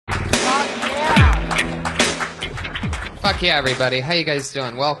Fuck yeah, everybody. How you guys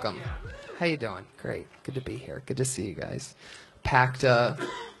doing? Welcome. How you doing? Great. Good to be here. Good to see you guys. Packed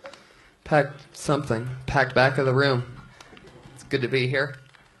something. Packed back of the room. It's good to be here.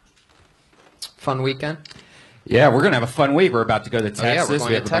 Fun weekend. Yeah, we're going to have a fun week. We're about to go to Texas. Oh, yeah, we're going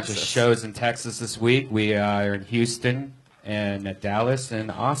we have to a bunch of Texas. shows in Texas this week. We are in Houston and Dallas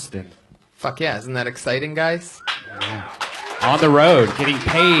and Austin. Fuck yeah. Isn't that exciting, guys? Yeah. On the road, getting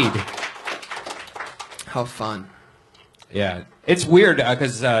paid. How fun. Yeah. It's weird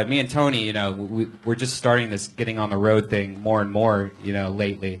because me and Tony, you know, we're just starting this getting on the road thing more and more, you know,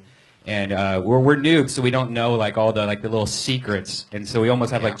 lately. And we're noobs, so we don't know like all the little secrets. And so we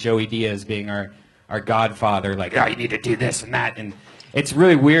almost have like Joey Diaz being our godfather, like, oh, you need to do this and that. And it's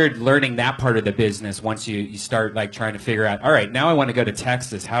really weird learning that part of the business once you start like trying to figure out, all right, now I want to go to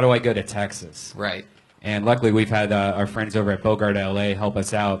Texas. How do I go to Texas? Right. And luckily we've had our friends over at Bogart LA help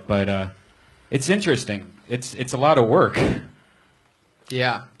us out. But it's interesting. It's a lot of work.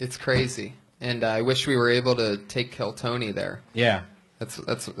 Yeah, it's crazy. And I wish we were able to take Kill Tony there. Yeah. That's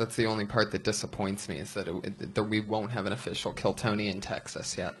the only part that disappoints me is that that we won't have an official Kill Tony in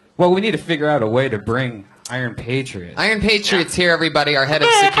Texas yet. Well, we need to figure out a way to bring Iron Patriot. Iron Patriot's here, everybody. Our head of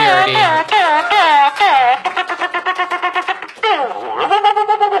security.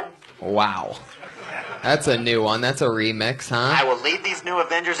 Wow. That's a new one. That's a remix, huh? I will lead these new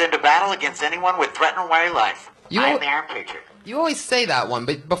Avengers into battle against anyone with threatened my life. I am the Iron Patriot. You always say that one,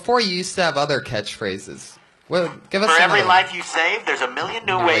 but before you used to have other catchphrases. Well, give us For every another life you save, there's a million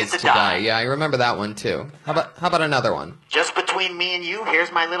new ways to die. Yeah, I remember that one too. How about another one? Just between me and you,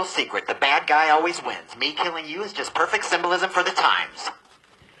 here's my little secret. The bad guy always wins. Me killing you is just perfect symbolism for the times.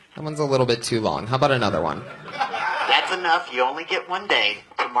 That one's a little bit too long. How about another one? That's enough. You only get one day.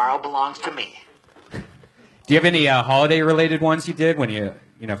 Tomorrow belongs to me. Do you have any holiday-related ones you did when you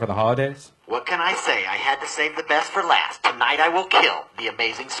know, for the holidays? What can I say? I had to save the best for last. Tonight I will kill the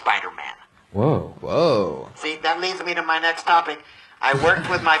Amazing Spider-Man. Whoa. Whoa. See, that leads me to my next topic. I worked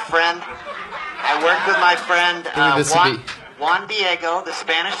with my friend. Juan Diego, the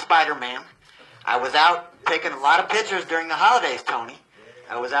Spanish Spider-Man. I was out taking a lot of pictures during the holidays, Tony.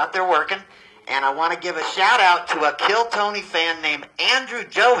 I was out there working, and I want to give a shout-out to a Kill Tony fan named Andrew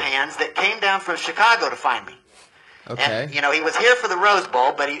Johans that came down from Chicago to find me. Okay. And, you know, he was here for the Rose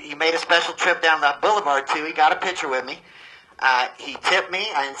Bowl, but he made a special trip down the boulevard, too. He got a picture with me. He tipped me.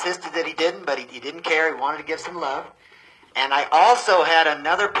 I insisted that he didn't, but he didn't care. He wanted to give some love. And I also had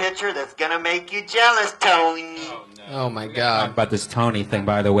another picture that's going to make you jealous, Tony. Oh, my Talk God. about this Tony thing,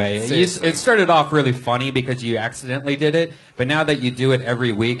 by the way. Seriously. It started off really funny because you accidentally did it, but now that you do it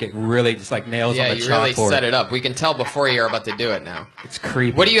every week, it really just like nails on the Yeah, you really chalkboard. set it up. We can tell before you're about to do it now. It's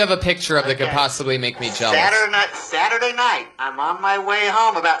creepy. What do you have a picture of that could Okay. possibly make me jealous? Saturday night, I'm on my way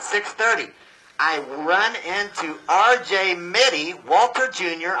home about 6:30. I run into R.J. Mitty, Walter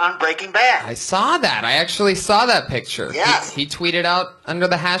Jr. on Breaking Bad. I saw that. I actually saw that picture. Yes. He tweeted out under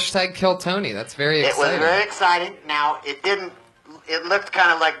the hashtag Kill Tony. That's very It exciting. was very exciting. Now, it looked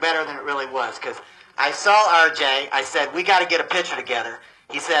kind of like better than it really was, because I saw RJ. I said, we got to get a picture together.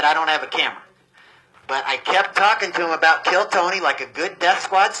 He said, I don't have a camera. But I kept talking to him about Kill Tony like a good Death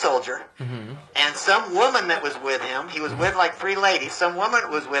Squad soldier. Mm-hmm. And some woman that was with him, he was with like 3 ladies, some woman that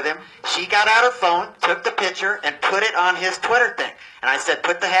was with him, she got out her phone, took the picture, and put it on his Twitter thing. And I said,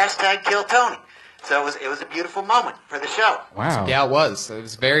 put the hashtag Kill Tony. So it was a beautiful moment for the show. Wow. Yeah, it was. It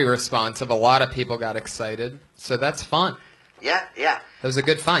was very responsive. A lot of people got excited. So that's fun. Yeah. That was a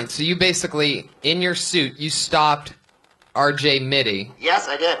good find. So you basically, in your suit, you stopped R.J. Mitty. Yes,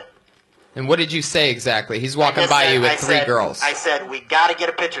 I did. And what did you say exactly? He's walking I just by said- you with I 3 said- girls. I said, we got to get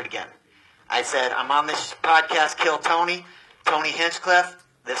a picture together. I said, I'm on this podcast, Kill Tony. Tony Hinchcliffe,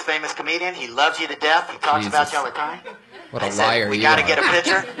 this famous comedian, he loves you to death. He talks about Jesus. you all the time. What I a said, liar we you got to are. get a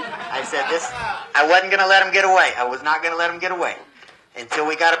picture. I said, I wasn't going to let him get away. I was not going to let him get away until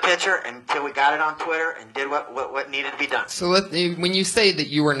we got a picture, until we got it on Twitter and did what needed to be done. So when you say that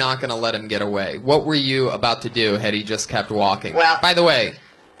you were not going to let him get away, what were you about to do had he just kept walking? Well- By the way,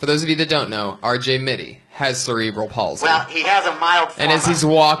 for those of you that don't know, R.J. Mitty has cerebral palsy. Well, he has a mild form. And as he's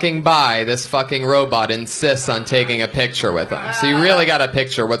walking by, this fucking robot insists on taking a picture with him. So you really got to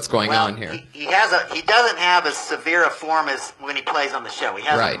picture what's going on here. He doesn't have as severe a form as when he plays on the show. He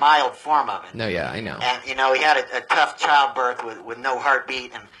has Right. a mild form of it. No, yeah, I know. And, you know, he had a tough childbirth with no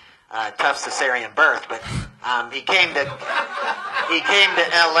heartbeat and tough cesarean birth. But he came to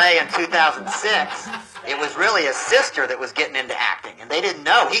L.A. in 2006. It was really his sister that was getting into acting, and they didn't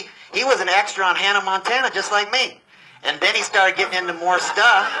know. He was an extra on Hannah Montana just like me. And then he started getting into more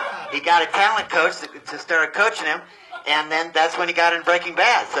stuff. He got a talent coach to start coaching him, and then that's when he got in Breaking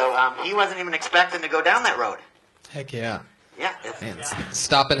Bad. So he wasn't even expecting to go down that road. Heck yeah. Yeah. Man,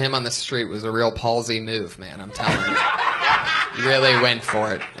 stopping him on the street was a real palsy move, man. I'm telling you. Yeah. You really went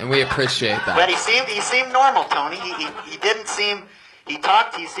for it, and we appreciate that. But he seemed normal, Tony. He didn't seem. He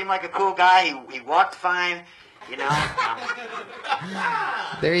talked. He seemed like a cool guy. He walked fine. You know.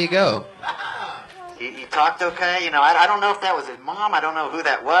 There you go. He talked okay. You know. I don't know if that was his mom. I don't know who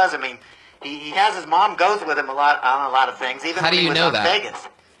that was. I mean, he has his mom goes with him a lot on a lot of things. Even How when do he you was know on that? Vegas.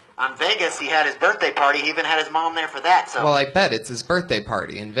 On Vegas, he had his birthday party. He even had his mom there for that. So. Well, I bet it's his birthday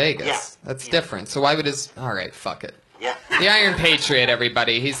party in Vegas. Yeah. That's Yeah. different. So why would his... All right, fuck it. Yeah. The Iron Patriot,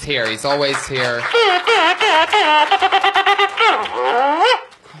 everybody. He's here. He's always here.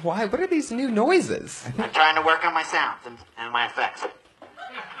 Why? What are these new noises? I'm trying to work on my sounds and my effects.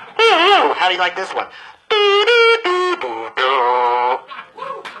 How do you like this one?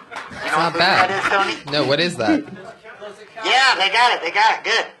 It's not bad. That is, Tony? No, what is that? Yeah, they got it. They got it.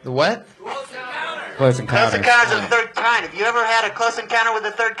 Good. The what? Close Close Encounters. Encounters of the Third Kind. Have you ever had a close encounter with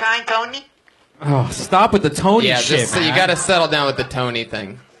the third kind, Tony? Oh, stop with the Tony Yeah, shit, just so you man. got to settle down with the Tony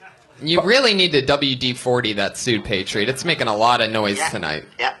thing. You really need to WD-40 that suit, Patriot. It's making a lot of noise Yeah. tonight.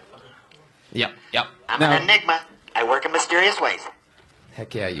 Yep. Yep. I'm Now- an enigma. I work in mysterious ways.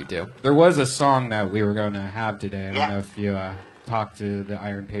 Heck yeah, you do. There was a song that we were going to have today. I Yeah. don't know if you talked to the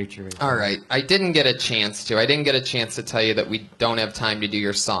Iron Patriot. All right. I didn't get a chance to. I didn't get a chance to tell you that we don't have time to do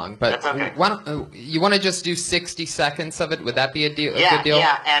your song. But That's okay. why don't, you want to just do 60 seconds of it? Would that be a good deal? Yeah, Okay.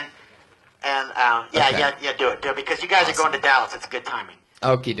 do it, because you guys are going to Dallas. It's good timing.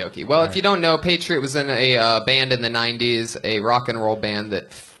 Okie dokie. Well, if you don't know, Patriot was in a band in the 90s, a rock and roll band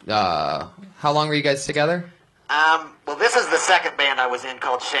that... how long were you guys together? Well, this is the second band I was in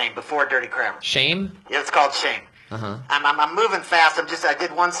called Shame before Dirty Crabber. Shame? Yeah, it's called Shame. Uh-huh. I'm moving fast. I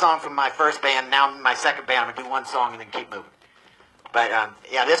did one song from my first band. Now my second band, I'm gonna do one song and then keep moving. But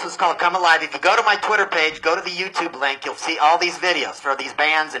yeah, this was called Come Alive. If you go to my Twitter page, go to the YouTube link, you'll see all these videos for these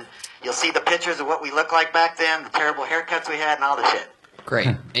bands, and you'll see the pictures of what we looked like back then, the terrible haircuts we had, and all the shit. Great.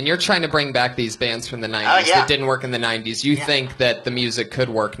 And you're trying to bring back these bands from the 90s yeah. that didn't work in the 90s. You think that the music could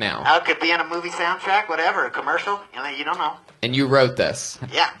work now. It could be in a movie soundtrack, whatever, a commercial. You don't know. And you wrote this.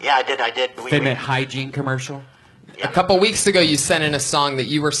 Yeah, I did. Fitment hygiene commercial. A couple weeks ago, you sent in a song that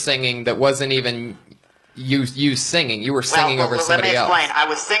you were singing that wasn't even you singing. You were singing over somebody let me else. explain. I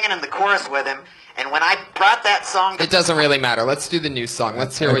was singing in the chorus with him, and when I brought that song to It doesn't really matter. Let's do the new song.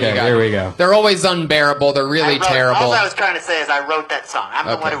 Let's hear what you Okay, got. here we go. They're always unbearable. They're really terrible. All I was trying to say is I wrote that song. I'm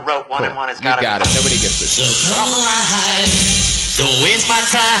the one who wrote one, cool. and one has You got got it. Nobody gets this. Come alive, don't waste my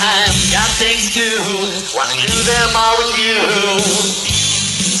time. Got things to do, wanna do them all with you.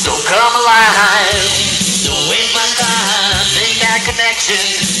 So come alive, don't waste my time. Make that connection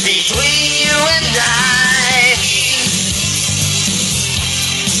between you and I.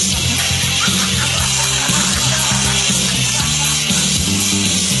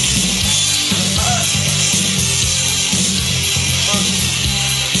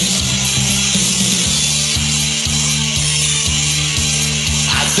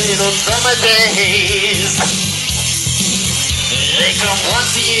 Those summer days, they come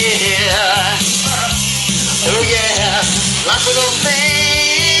once a year. Oh yeah, lots of those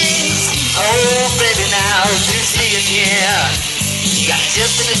things. Oh baby, now to see it here. You got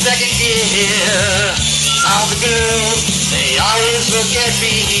just in the second gear. All the girls, they always look at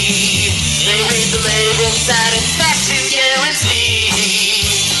me. They read the label, satisfaction guaranteed.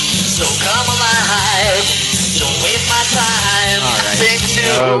 So come alive. Don't waste my time. All right.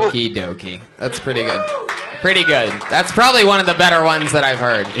 Okie dokie. That's pretty good. Pretty good. That's probably one of the better ones that I've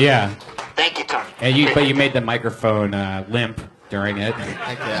heard. Yeah. Thank you, Tony. And but you made the microphone limp during it.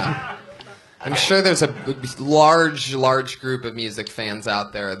 Heck yeah. I'm sure there's a large group of music fans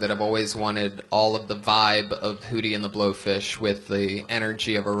out there that have always wanted all of the vibe of Hootie and the Blowfish with the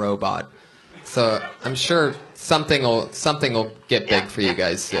energy of a robot. So I'm sure something will get big for you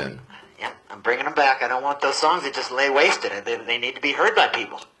guys soon. Yeah, I'm bringing them back. I don't want those songs that just lay wasted. They need to be heard by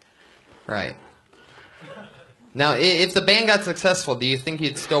people. Right. Now, if the band got successful, do you think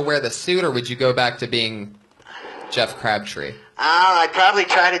you'd still wear the suit, or would you go back to being Jeff Crabtree? I'd probably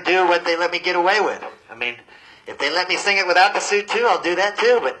try to do what they let me get away with. I mean, if they let me sing it without the suit too, I'll do that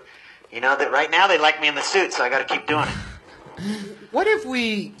too. But you know that right now they like me in the suit, so I got to keep doing it. What if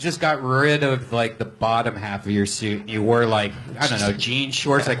we just got rid of like the bottom half of your suit and you wore like, I don't know, jean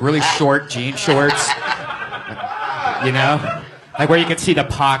shorts, like really short jean shorts? You know? Like where you can see the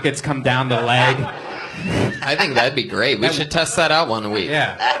pockets come down the leg. I think that'd be great. We should test that out one week.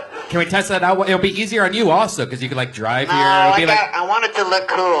 Yeah. Can we test that out? It'll be easier on you also because you could like drive No, here. I want it to look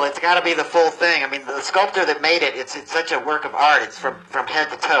cool. It's got to be the full thing. I mean, the sculptor that made it, it's such a work of art. It's from head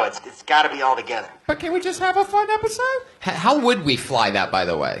to toe. It's got to be all together. But can we just have a fun episode? How would we fly that, by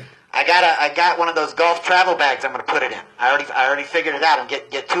the way? I got one of those golf travel bags. I'm going to put it in. I already figured it out. I'm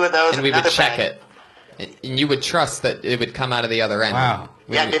get two of those. And we would another check bag. it. And you would trust that it would come out of the other end. Wow.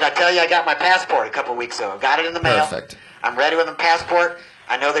 Yeah, did I tell you I got my passport a couple weeks ago? Got it in the mail. Perfect. I'm ready with my passport.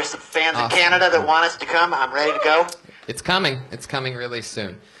 I know there's some fans Awesome. in Canada that want us to come. I'm ready to go. It's coming. It's coming really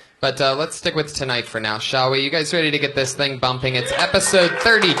soon. But let's stick with tonight for now, shall we? You guys ready to get this thing bumping? It's episode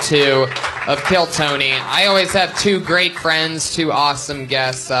 32 of Kill Tony. I always have two great friends, two awesome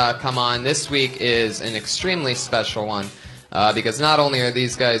guests come on. This week is an extremely special one because not only are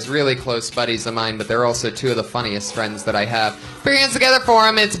these guys really close buddies of mine, but they're also two of the funniest friends that I have. Put your hands together for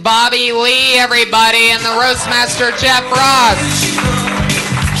them. It's Bobby Lee, everybody, and the Roastmaster Jeff Ross.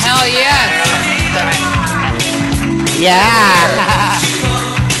 Hell yes. Yeah.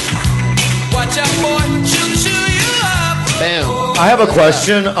 Boom. I have a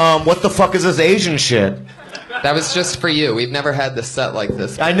question. What the fuck is this Asian shit? That was just for you. We've never had this set like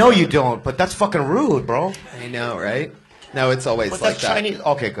this. I know you don't, but that's fucking rude, bro. I know, right? No, it's always But like that's that. Chinese.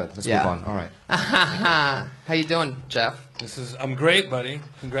 Okay, good. Let's Yeah. move on. All right. How you doing, Jeff? I'm great, buddy.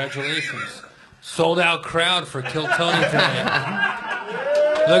 Congratulations. Sold out crowd for Kill Tony tonight.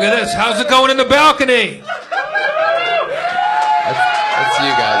 Look at this. How's it going in the balcony? That's you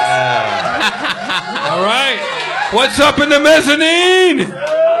guys. All right. What's up in the mezzanine?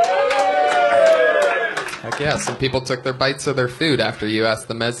 Heck yeah, some people took their bites of their food after you asked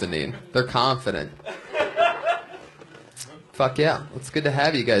the mezzanine. They're confident. Fuck yeah. It's good to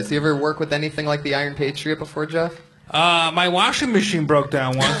have you guys. You ever work with anything like the Iron Patriot before, Jeff? My washing machine broke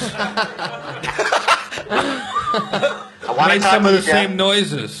down once. I want to Made talk some to of you, the Jeff. same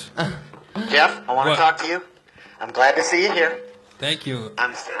noises. Jeff, I want to What? talk to you. I'm glad to see you here. Thank you.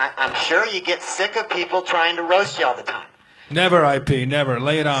 I'm sure you get sick of people trying to roast you all the time. Never, IP. Never.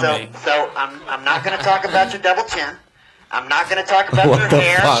 Lay it on me. So I'm not going to talk about your double chin. I'm not going to talk about your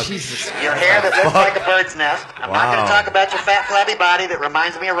hair. fuck? Your hair that looks like a bird's nest. I'm not going Wow. to talk about your fat, flabby body that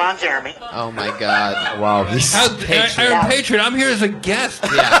reminds me of Ron Jeremy. Oh my god. Wow. He's Iron Patriot, I'm here as a guest.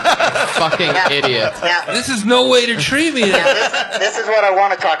 Yeah. Fucking idiot. Now, This is no way to treat me. this is what I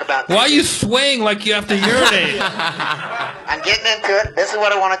want to talk about. Why are you swaying like you have to urinate? I'm getting into it. This is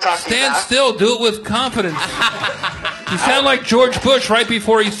what I want to talk to you Stand about. still. Do it with confidence. You sound like George Bush right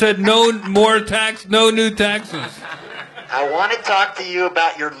before he said no more tax, no new taxes. I want to talk to you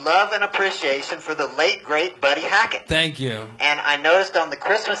about your love and appreciation for the late, great Buddy Hackett. Thank you. And I noticed on the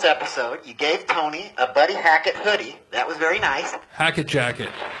Christmas episode, you gave Tony a Buddy Hackett hoodie. That was very nice. Hackett jacket.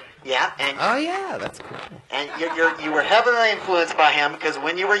 Yeah, and Oh yeah, that's cool. and you were heavily influenced by him because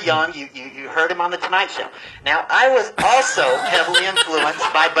when you were young, you heard him on The Tonight Show. Now, I was also heavily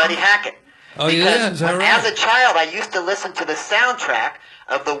influenced by Buddy Hackett. Oh, yeah? Is that when, right? as a child, I used to listen to the soundtrack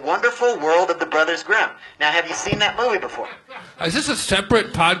of The Wonderful World of the Brothers Grimm. Now, have you seen that movie before? Is this a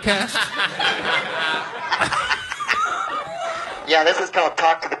separate podcast? Yeah, this is called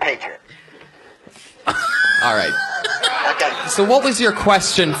Talk to the Patriot. All right. Okay. So what was your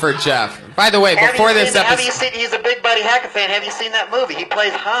question for Jeff? By the way, Have before you this seen, have you episode... seen, he's a big Buddy Hackett fan. Have you seen that movie? He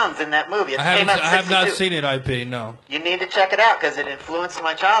plays Hans in that movie. It I came out in have not 62. seen it, IP, no. You need to check it out because it influenced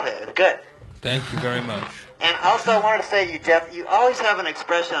my childhood. It's good. Thank you very much. And also, I wanted to say to you, Jeff, you always have an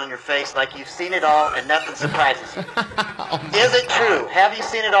expression on your face like you've seen it all and nothing surprises you. Is it true? Have you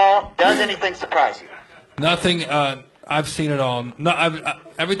seen it all? Does anything surprise you? Nothing, I've seen it all. No,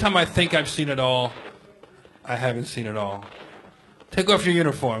 every time I think I've seen it all, I haven't seen it all. Take off your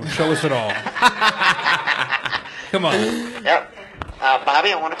uniform. Show us it all. Come on. Yep.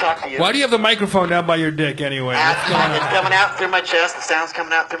 Bobby, I want to talk to you. Why do you have the microphone down by your dick anyway? What's going on? It's coming out through my chest. The sound's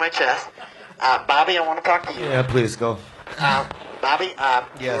coming out through my chest. Bobby, I want to talk to you. Yeah, please go. Bobby,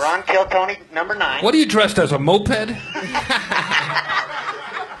 Yes. we're on Kill Tony number 9. What are you dressed as, a moped?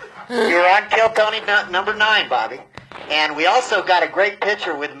 You're on Kill Tony number 9, Bobby. And we also got a great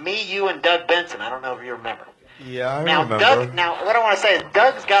picture with me, you, and Doug Benson. I don't know if you remember. Yeah, I Now, remember. Doug. Now, what I want to say is,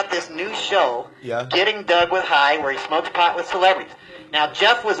 Doug's got this new show, Yeah. Getting Doug with High, where he smokes pot with celebrities. Now,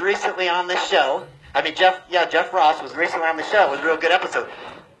 Jeff was recently on this show. I mean, Jeff Ross was recently on the show. It was a real good episode.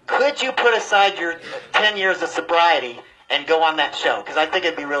 Could you put aside your 10 years of sobriety and go on that show? Because I think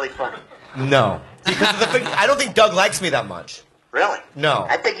it'd be really funny. No. Because the thing, I don't think Doug likes me that much. Really? No.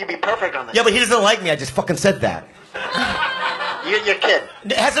 I think you'd be perfect on this. Yeah, but he doesn't like me. I just fucking said that. You're kidding.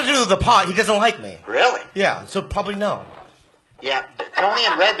 It has to do with the pot. He doesn't like me. Really? Yeah, so probably no. Yeah, Tony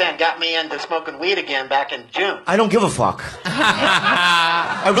and Red Band got me into smoking weed again back in June. I don't give a fuck.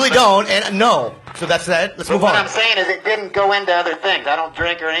 I really don't, and no. So that's that. Let's But move what on. I'm saying is it didn't go into other things. I don't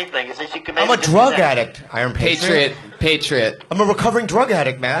drink or anything. It's just you can make I'm a it just drug do that. addict, Iron Patriot. Patriot. I'm a recovering drug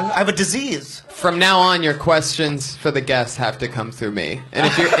addict, man. I have a disease. From now on, your questions for the guests have to come through me. And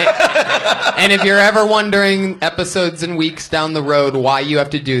if you're ever wondering episodes and weeks down the road why you have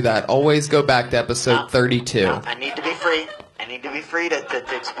to do that, always go back to episode 32. No, I need to be free. I need to be free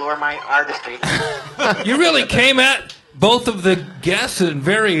to explore my artistry. You really came at both of the guests in a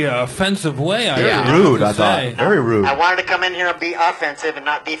very offensive way. I Yeah. have Rude, to I thought. say. Very rude. I wanted to come in here and be offensive and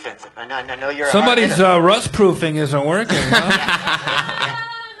not defensive. I know you're a Somebody's hard hitter. rust proofing isn't working.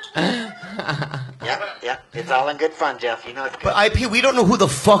 Huh? Yeah, it's all in good fun, Jeff. You know it's good. But IP, we don't know who the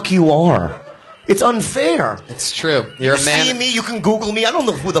fuck you are. It's unfair. It's true. You're a See man. me, you can Google me. I don't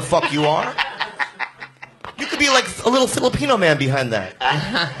know who the fuck you are. You could be like a little Filipino man behind that.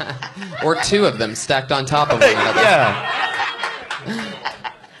 Or two of them stacked on top of one another. Yeah.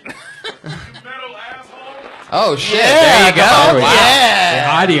 Oh shit! Yeah, there you go. come on, Wow. yeah.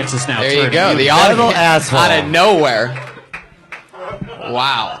 The audience is now There you turning. go. The metal audience asshole. out of nowhere.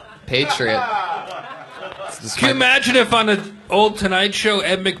 Wow, Patriot. This is Can you my- imagine if on an old Tonight Show,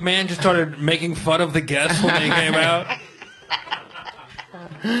 Ed McMahon just started making fun of the guests when they came out?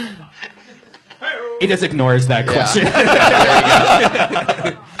 He just ignores that question.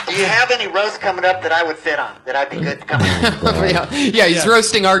 Do you have any roast coming up that I would fit on? That I'd be good to come on? yeah, he's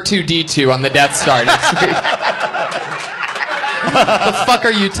roasting R2D2 on the Death Star next week. The fuck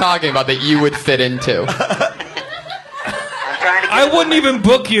are you talking about that you would fit into? I'm trying to get I wouldn't even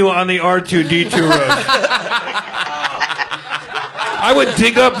book you on the R2D2 roast. I would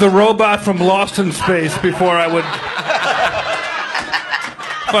dig up the robot from Lost in Space before I would.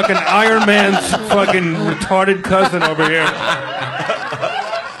 Fucking Iron Man's fucking retarded cousin over here.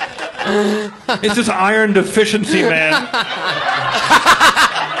 It's just iron deficiency, man.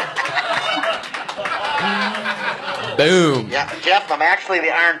 Boom. Yeah, Jeff, I'm actually the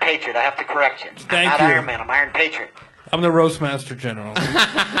Iron Patriot. I have to correct you. Thank I'm not you. Iron Man. I'm Iron Patriot. I'm the Roastmaster General.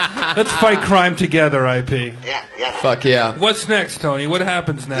 Let's fight crime together, IP. Yeah. Fuck yeah. What's next, Tony? What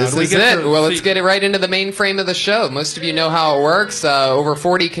happens now? This Do we is get it. to Well, let's see- get it right into the main frame of the show. Most of you know how it works. Over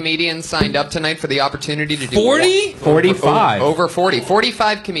 40 comedians signed up tonight for the opportunity to do 40? 45. Over 40.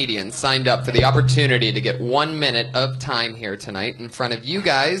 45 comedians signed up for the opportunity to get 1 minute of time here tonight in front of you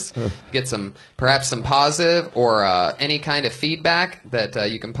guys. Get perhaps some positive or any kind of feedback that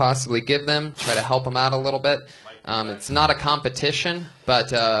you can possibly give them. Try to help them out a little bit. It's not a competition,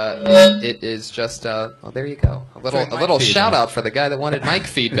 but it is just. Well, there you go. A little shout out for the guy that wanted mic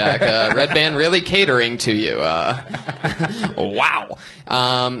feedback. Red Band really catering to you. Wow.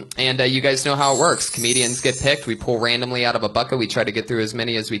 And you guys know how it works. Comedians get picked. We pull randomly out of a bucket. We try to get through as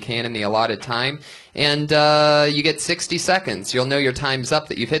many as we can in the allotted time. And you get 60 seconds. You'll know your time's up,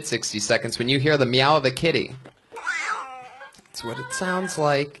 that you've hit 60 seconds when you hear the meow of a kitty. That's what it sounds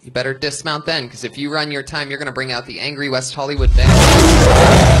like. You better dismount then, because if you run your time, you're going to bring out the angry West Hollywood band.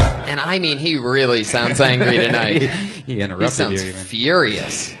 And I mean, he really sounds angry tonight. He He interrupted sounds you. Even.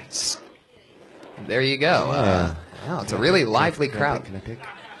 furious. There you go. Wow, it's a really lively crowd. Can I pick?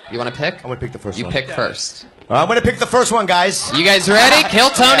 You want to pick? I'm gonna pick the first You one. pick first. I'm gonna pick the first one, guys. You guys ready? Kill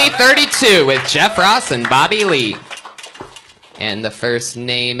Tony 32 with Jeff Ross and Bobby Lee. And the first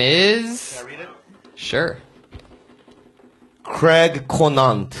name is... Can I read it? Sure. Craig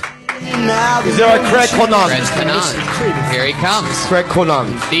Conant. Is there a Craig Conant? Red Canaan. Here he comes. Craig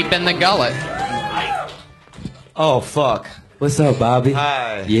Conant. Deep in the gullet. Oh fuck. What's up, Bobby?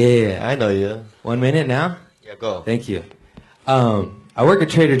 Hi. Yeah. I know you. 1 minute now? Yeah, go. Thank you. I work at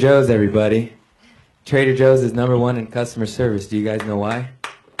Trader Joe's, everybody. Trader Joe's is #1 in customer service. Do you guys know why?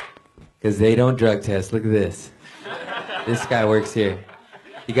 Because they don't drug test. Look at this. This guy works here.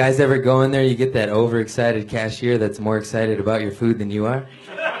 You guys ever go in there, you get that overexcited cashier that's more excited about your food than you are?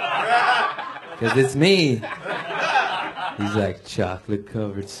 Because it's me. He's like,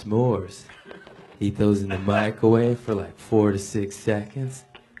 chocolate-covered s'mores. Eat those in the microwave for like 4 to 6 seconds.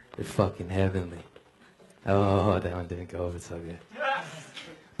 They're fucking heavenly. Oh, that one didn't go over so good.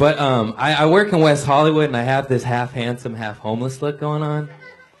 But I work in West Hollywood, and I have this half handsome, half homeless look going on.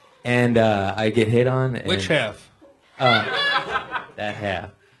 And I get hit on. And, Which half? that half.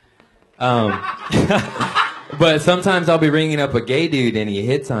 But sometimes I'll be ringing up a gay dude, and he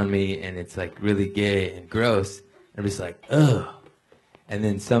hits on me, and it's like really gay and gross. I'm just like, ugh. And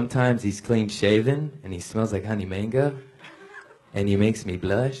then sometimes he's clean shaven, and he smells like honey mango, and he makes me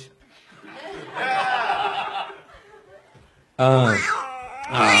blush.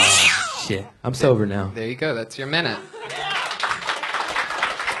 Shit. I'm sober now. There you go. That's your minute.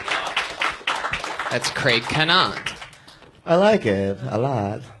 That's Craig Canant. I like it a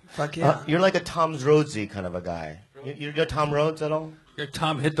lot. Fuck yeah. You're like a Tom Rhodesy kind of a guy. You're Tom Rhodes at all? You're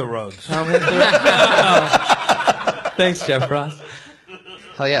Tom Hit the Roads. Thanks, Jeff Ross.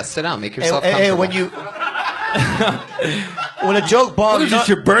 Hell yeah, sit down, make yourself Hey, comfortable. when you when a joke bombs, What is this,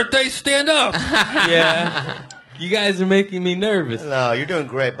 your birthday? Stand up. Yeah. You guys are making me nervous. no, you're doing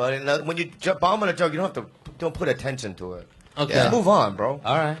great, buddy. No, when you bomb on a joke, you don't put attention to it. Okay. Just move on, bro.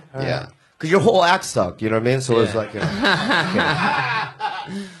 All right. Yeah. Because your whole act sucked. You know what I mean? So it's Yeah. like,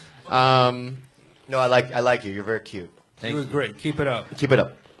 no, I like you. You're very cute. You were great. Keep it up. Keep it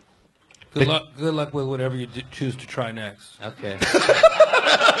up. Good luck. Good luck with whatever you choose to try next. Okay.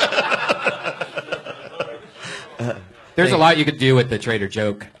 There's a lot you could do with the Trader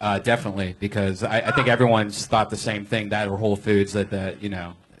joke, definitely, because I think everyone's thought the same thing. That or Whole Foods, that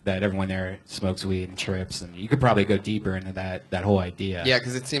everyone there smokes weed and trips, and you could probably go deeper into that whole idea. Yeah,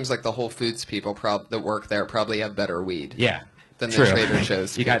 because it seems like the Whole Foods people that work there probably have better weed Yeah. than True. the Trader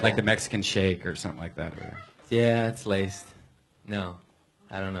Joe's You got like the people. Mexican shake or something like that. Yeah, it's laced. No,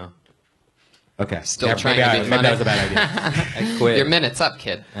 I don't know. Okay. Still Yeah, trying maybe to be maybe that funny. was a bad idea. I quit. Your minute's up,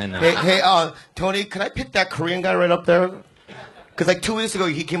 kid. I know. Hey, Tony, can I pick that Korean guy right up there? Because like 2 weeks ago,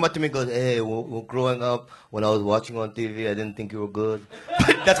 he came up to me and goes, hey, well, growing up, when I was watching on TV, I didn't think you were good.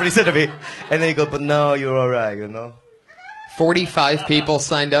 That's what he said to me. And then he goes, but no, you're all right, you know? 45 people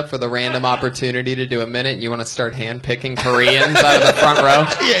signed up for the random opportunity to do a minute, and you want to start handpicking Koreans out of the front row?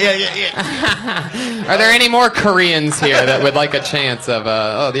 Yeah. Are there any more Koreans here that would like a chance of,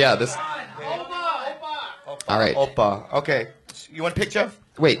 this... All right. Oppa. Okay. You want to pick Jeff?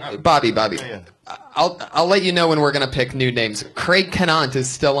 Wait, Bobby. Yeah. I'll let you know when we're going to pick new names. Craig Canant is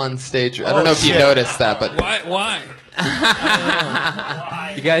still on stage. I don't know if you shit. noticed that, but... Why?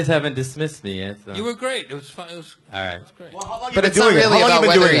 You guys haven't dismissed me yet. So. You were great. It was fun. It was All right. great. Well, how long But you it's been not doing it? really How long about you been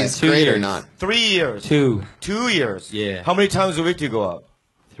whether doing he's it? 2 great or years. not. 3 years. 2, 2 years. Yeah. How many times a week do you go out?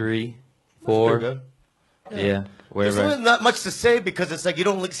 3, Pretty 4. good. Yeah. There's Wherever. really not much to say because it's like you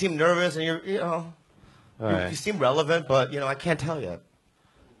don't seem nervous and All you right. seem relevant, but I can't tell yet.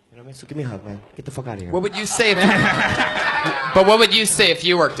 You know what I mean? So give me a hug, man. Get the fuck out of here. What would you say but what would you say if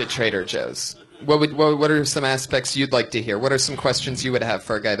you worked at Trader Joe's? What are some aspects you'd like to hear? What are some questions you would have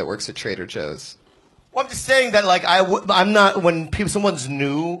for a guy that works at Trader Joe's? Well, I'm just saying that, like, I'm not, when someone's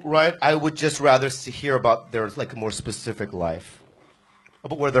new, right, I would just rather hear about their, like, more specific life.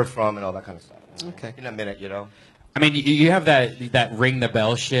 About where they're from and all that kind of stuff. Okay. In a minute, I mean, you have that ring the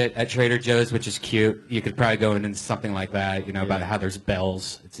bell shit at Trader Joe's, which is cute. You could probably go into something like that, about how there's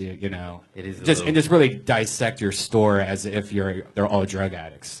bells. It's It is a just little- and just really dissect your store as if they're all drug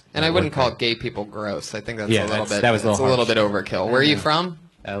addicts. And I wouldn't call gay people gross. I think that's Yeah, a little that's- bit that was a little bit overkill. Where are you from?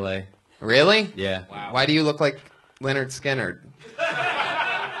 L.A. Really? Yeah. Why do you look like Leonard Skinner?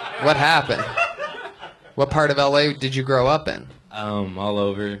 What happened? What part of LA did you grow up in? All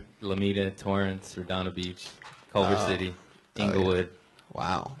over Lomita, Torrance, Redondo Beach, Culver City, Inglewood.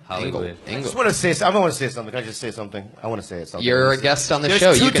 Wow. Hollywood. I just want to say, I want to say something. Can I just say something? I want to say something. You're a guest on the There's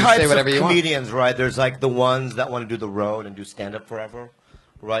show. two You can types say whatever of you want. comedians, right? There's like the ones that want to do the road and do stand-up forever,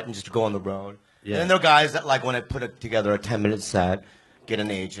 right? And just go on the road. Yeah. And then there are guys that like want to put together a 10-minute set, get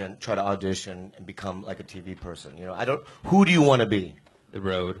an agent, try to audition, and become like a TV person. Who do you want to be? The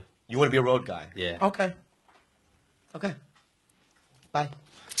road. You want to be a road guy? Yeah. Okay. Bye.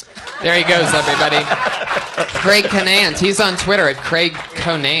 There he goes, everybody. Craig Canant. He's on Twitter at Craig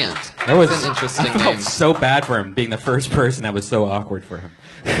Conant. That was That's an interesting I felt name. so bad for him being the first person. That was so awkward for him.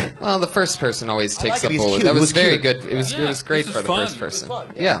 Well, the first person always takes like it. a He's bullet. cute. That He was was very cute. good. It was great This for is the fun. first person.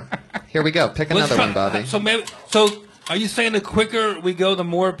 fun. Yeah. Here we go. Pick another one, Bobby. So are you saying the quicker we go, the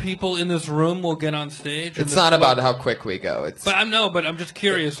more people in this room will get on stage? It's not about how quick we go. It's But I'm just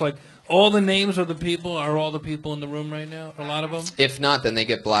curious. Like, all the names of the people are all the people in the room right now. A lot of them. if not, then they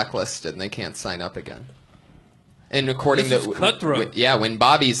get blacklisted and they can't sign up again. And according This to is cutthroat. when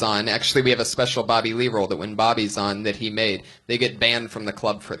Bobby's on, actually we have a special Bobby Lee rule that when Bobby's on that he made, they get banned from the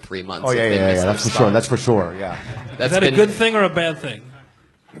club for 3 months. Oh if yeah, they miss their That's for spot. sure. That's for sure. Yeah. That's Is that a been- good thing or a bad thing?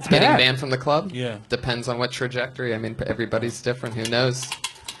 Getting bad. banned from the club? Yeah. Depends on what trajectory. I mean, everybody's different. Who knows?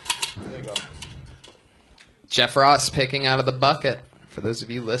 There you go. Jeff Ross picking out of the bucket. For those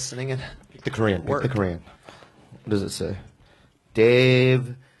of you listening, Pick the Korean. Pick Word. the Korean. What does it say?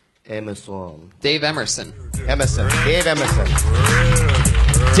 Dave Emerson. Dave Emerson. Dave Emerson.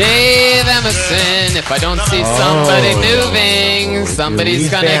 Dave Emerson. If I don't see somebody moving, somebody's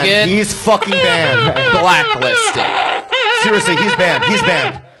He's gonna banned. get He's fucking banned. blacklisted. Seriously, he's banned. He's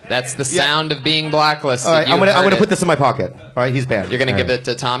banned. That's the sound of being blacklisted. All right, You I'm gonna heard put it. this in my pocket. All right, he's banned. You're gonna All give right. it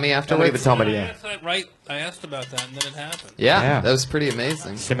to Tommy I'm gonna give it afterwards? to somebody. Yeah. That's not right. I asked about that, and then it happened. Yeah, Yeah. that was pretty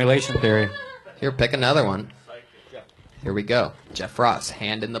amazing. Simulation theory. Here, pick another one. Here we go. Jeff Ross,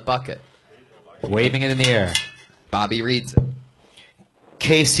 hand in the bucket. Waving it in the air. Bobby reads it.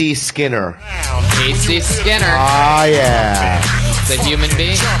 Casey Skinner. Casey Skinner. Ah, yeah. It's a human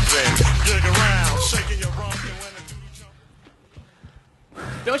being.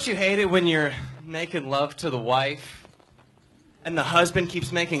 Don't you hate it when you're making love to the wife and the husband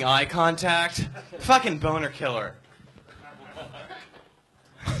keeps making eye contact? Fucking boner killer.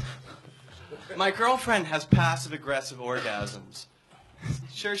 My girlfriend has passive-aggressive orgasms.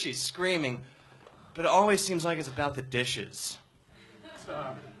 Sure, she's screaming, but it always seems like it's about the dishes.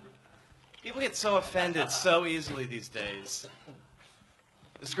 People get so offended so easily these days.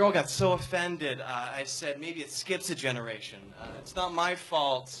 This girl got so offended, I said, maybe it skips a generation. It's not my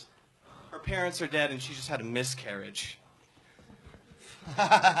fault. Her parents are dead and she just had a miscarriage.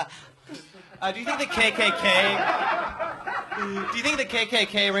 Do you think the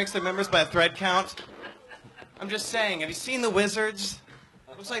KKK ranks their members by a thread count? I'm just saying, have you seen the Wizards?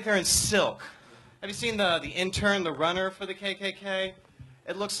 Looks like they're in silk. Have you seen the intern, the runner for the KKK?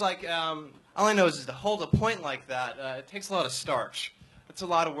 It looks like, all I know is to hold a point like that, it takes a lot of starch. It's a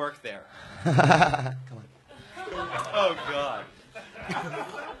lot of work there. Come on. Oh, God.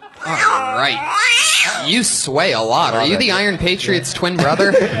 All right. You sway a lot. Are you the Iron Patriot's twin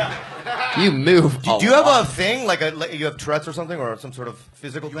brother? You move. Do you have a thing like you have Tourette's or something, or some sort of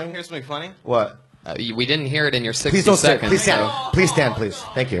physical You want to thing? hear something funny? What? We didn't hear it in your 60 Please don't stand. seconds. Please stand. so- Please stand, please.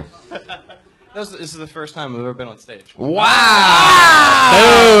 Thank you. This is the first time I've ever been on stage. Wow!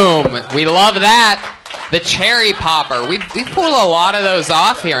 Boom! We love that. The cherry popper. We've pulled a lot of those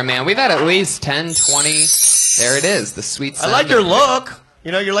off here, man. We've had at least 10, 20. There it is. The sweet I sound. like your look.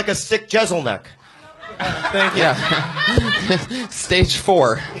 You know, you're like a sick jezelneck. Thank you. Yeah. Stage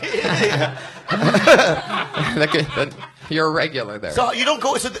 4. You're a regular there. So you don't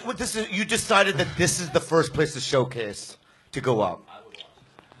go. So this is. You decided that this is the first place to showcase to go up.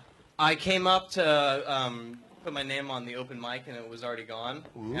 I came up to put my name on the open mic and it was already gone.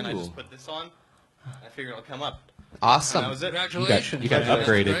 And I just put this on. I figured I'll come up. And that Awesome. was it. Congratulations. You got man. That's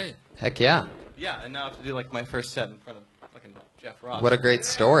upgraded. great. Heck yeah. Yeah, and now I have to do like my first set in front of fucking Jeff Ross. What a great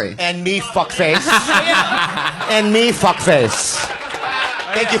story. And me, fuckface. And me, fuckface.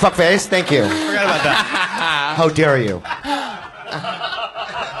 Thank you, fuckface. Thank you. Forgot about that. How dare you?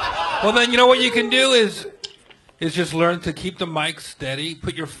 Well, then you know what you can do is just learn to keep the mic steady.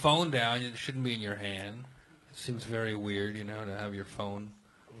 Put your phone down. It shouldn't be in your hand. It seems very weird, you know, to have your phone.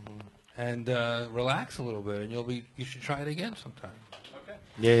 And relax a little bit, and you should try it again sometime.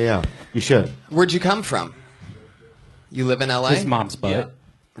 Yeah. You should. Where'd you come from? You live in LA? His mom's butt. Yeah.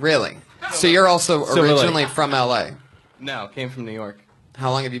 Really? So you're also Silver Lake. originally from LA. No, came from New York.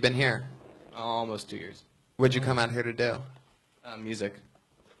 How long have you been here? Almost 2 years. What'd you come out here to do? Music.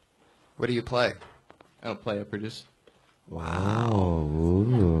 What do you play? I don't play, I produce. Wow.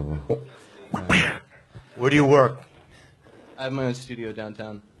 Ooh. Where do you work? I have my own studio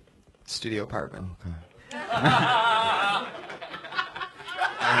downtown. Studio apartment.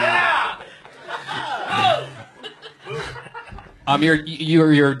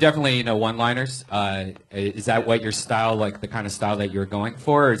 You're definitely one-liners. Is that what your style, like the kind of style that you're going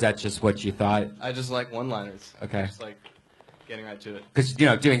for, or is that just what you thought? I just like one-liners. Okay. Just like getting right to it. Because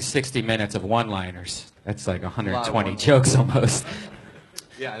doing 60 minutes of one-liners, that's like 120 one-liners. jokes almost.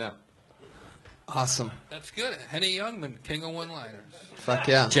 Yeah, I know. Awesome. That's good. Henny Youngman, king of one-liners. Fuck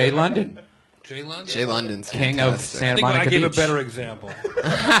yeah. Jay London, Jay London. Jay London's king of fantastic. I Santa think I Monica gave a Beach. better example.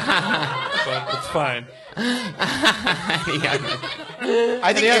 But it's fine. I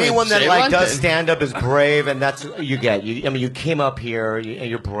think anyone that Jay does London. stand up is brave, and that's what you get. You came up here, and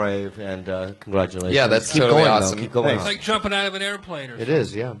you're brave, and congratulations. Yeah, that's Keep totally going, though. awesome. Keep going. It's like jumping out of an airplane or It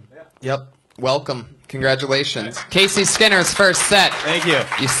is, yeah. Yep. Welcome. Congratulations. Casey Skinner's first set. Thank you.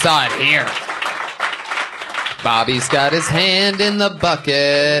 You saw it here. Bobby's got his hand in the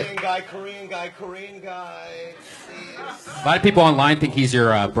bucket. Korean guy. A lot of people online think he's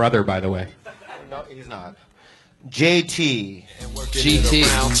your brother, by the way. No, he's not. JT. GT.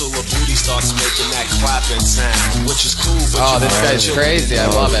 Till the booty starts making that clapping sound, which is cool. But Oh, you this want guy's children crazy. I to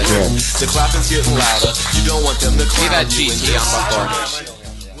love it. know. The clapping's getting louder. You don't want them to We've clown had you GT and on just- before.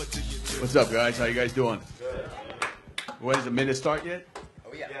 What's up, guys? How you guys doing? When does the minute start yet?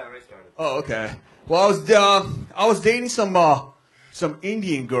 Oh, okay. Well, I was dating some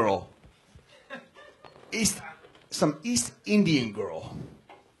Indian girl, East Indian girl,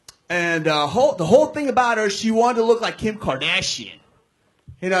 and the whole thing about her, she wanted to look like Kim Kardashian.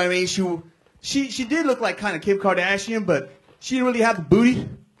 You know what I mean? She did look like kind of Kim Kardashian, but she didn't really have the booty.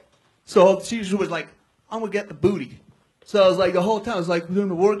 So she was like, I'm gonna get the booty. So I was like, the whole time, I was like, doing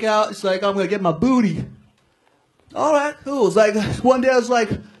the workout. It's like, I'm going to get my booty. All right, cool. It's like, one day I was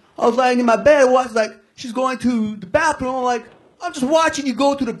lying in my bed. I was like, she's going to the bathroom. I'm like, I'm just watching you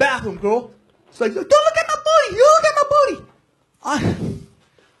go to the bathroom, girl. It's like, don't look at my booty. You look at my booty.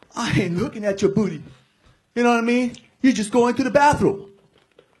 I ain't looking at your booty. You know what I mean? You're just going to the bathroom.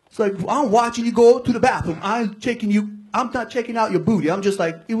 It's like, I'm watching you go to the bathroom. I'm not checking out your booty. I'm just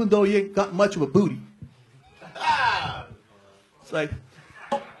like, even though you ain't got much of a booty. It's like,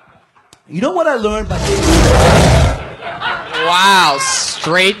 you know what I learned by Wow,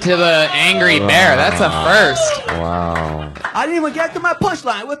 straight to the angry bear. That's a first. Wow. I didn't even get to my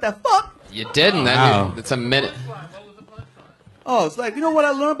punchline. What the fuck? You didn't. Wow. It's a minute. Oh, it's like, you know what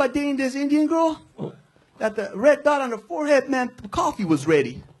I learned by dating this Indian girl? That the red dot on her forehead meant the coffee was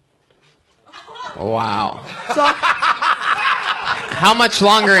ready. Wow. So, How much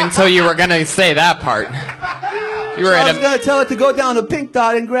longer until you were gonna say that part? You were I at was a. gonna tell her to go down to Pink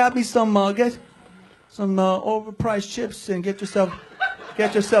Dot and grab me some overpriced chips and get yourself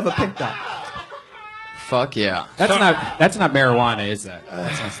a Pink Dot. Fuck yeah. That's not marijuana, is that?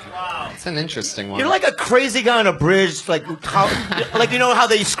 That's an interesting one. You're like a crazy guy on a bridge, like you know how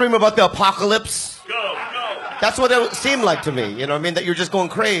they scream about the apocalypse? Go. That's what it seemed like to me. You know what I mean? That you're just going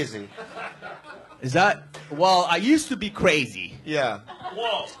crazy. Is that? Well, I used to be crazy. Yeah.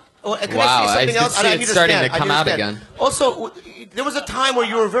 Whoa. Oh, can Wow, I say something I else? see it need starting stand. to come I need out stand. again. Also, there was a time where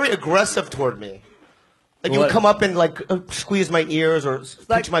you were very aggressive toward me. Like you would What? come up and like squeeze my ears or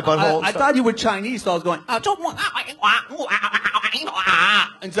pinch my butthole. I thought you were Chinese, so I was going. And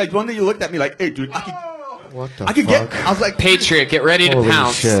it's like one day you looked at me like, "Hey, dude, What the I could get." I was like, Patriot, get ready to Holy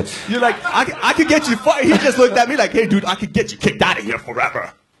pounce. shit. "You're like, I could get you fired." He just looked at me like, "Hey, dude, I could get you kicked out of here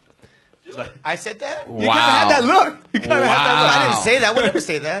forever." I said that? You kind of had that look. You kind of had that look. I didn't say that. I would never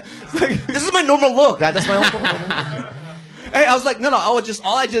say that. This is my normal look. That's my own. Hey, I was like, no, all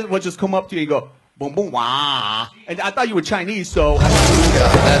I did was just come up to you and go, boom, boom, wah. And I thought you were Chinese, so.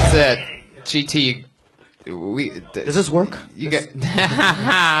 That's it. GT. Does this work? You get.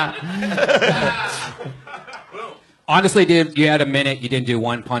 Honestly, dude, you had a minute. You didn't do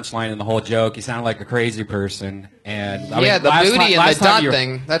one punchline in the whole joke. You sounded like a crazy person. And I Yeah, mean, the last booty time- and last the time dot you were-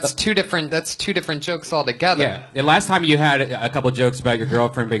 thing. That's two different jokes altogether. Yeah, the last time you had a couple jokes about your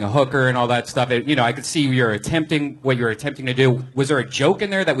girlfriend being a hooker and all that stuff. I could see what you were attempting to do. Was there a joke in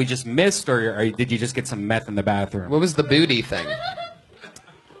there that we just missed, or did you just get some meth in the bathroom? What was the booty thing?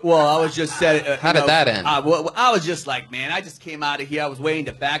 Well, I was just said. How did that end? I was just like, man, I just came out of here. I was way in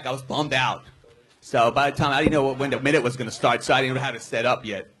the back. I was bummed out. So by the time I didn't know when the minute was going to start, so I didn't know how to set up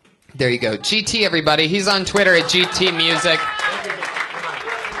yet. There you go. GT, everybody. He's on Twitter at GT Music.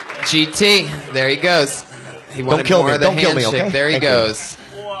 GT. There he goes. He wanted kill more me. of the Don't kill me, handshake. okay? There he Thank you. goes.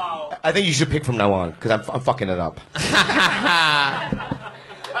 I think you should pick from now on because I'm fucking it up.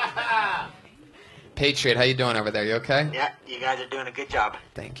 Patriot, how you doing over there? You okay? Yeah, you guys are doing a good job.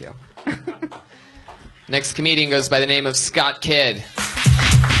 Thank you. Next comedian goes by the name of Scott Kidd.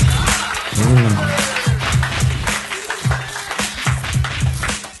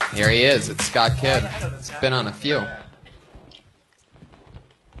 Here he is. It's Scott Kidd. It's been on a few.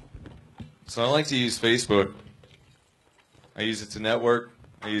 So I like to use Facebook. I use it to network.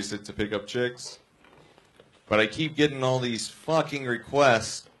 I use it to pick up chicks. But I keep getting all these fucking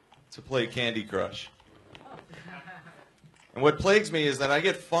requests to play Candy Crush. And what plagues me is that I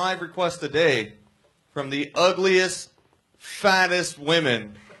get 5 requests a day from the ugliest, fattest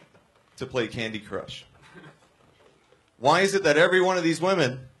women to play Candy Crush. Why is it that every one of these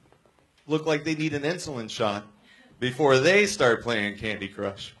women look like they need an insulin shot before they start playing Candy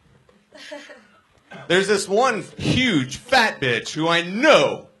Crush? There's this one huge fat bitch who I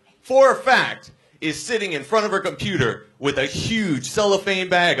know for a fact is sitting in front of her computer with a huge cellophane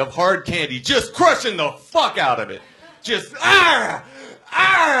bag of hard candy, just crushing the fuck out of it. Just,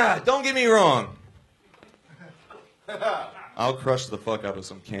 don't get me wrong. I'll crush the fuck out of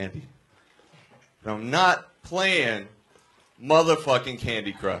some candy. But I'm not playing motherfucking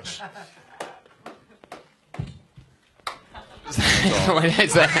Candy Crush. What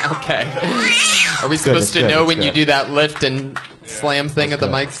is that? Okay. Are we supposed to know when you do that lift and slam thing at the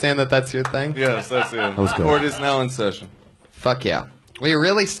mic stand that's your thing? Yes, that's it. was good. Court is now in session. Fuck yeah. Well, you're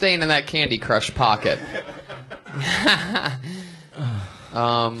really staying in that Candy Crush pocket.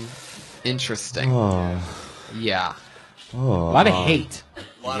 Interesting. Yeah. A lot of hate.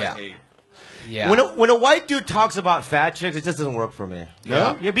 A lot Yeah. of hate. Yeah. When a white dude talks about fat chicks, it just doesn't work for me.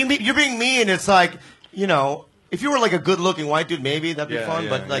 Yeah? You're being mean. It's like, you know, if you were like a good-looking white dude, maybe that'd be fun.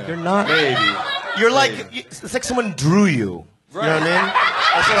 But like, you're not. Maybe. You're like, it's like someone drew you. Right. You know what I mean?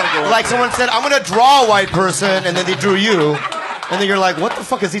 That's what I'm going Like for. someone said, I'm gonna draw a white person, and then they drew you, and then you're like, what the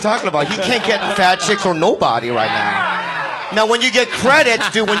fuck is he talking about? He can't get fat chicks or nobody right now. Now, when you get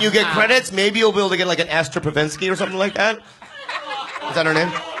credits, dude, maybe you'll be able to get like an Esther Pavinsky or something like that. Is that her name?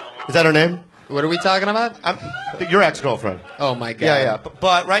 Is that her name? What are we talking about? Your ex-girlfriend. Oh my god. Yeah.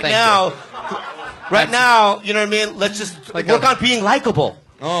 But right Thank now, you. you know what I mean? Let's just work on being likable.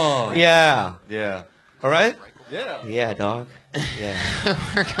 Oh. Yeah. Yeah. All right? Yeah. Yeah, dog. Yeah.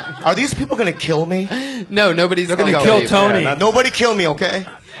 Are these people gonna kill me? No, nobody's They're gonna gonna kill you. Tony. Yeah, nobody kill me, okay?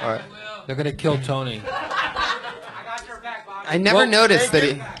 All right. They're gonna kill Tony. I never noticed that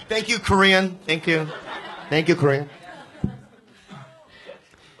he. Thank you, Korean. Thank you. Thank you, Korean.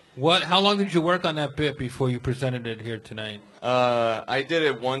 What? How long did you work on that bit before you presented it here tonight? I did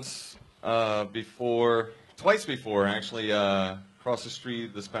it twice before, actually, across the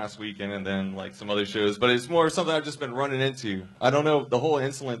street this past weekend, and then like some other shows. But it's more something I've just been running into. I don't know, the whole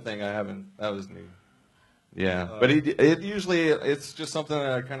insulin thing. That was new. Yeah, but it's just something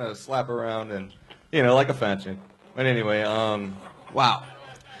that I kind of slap around and like a fat chick. But anyway, Wow.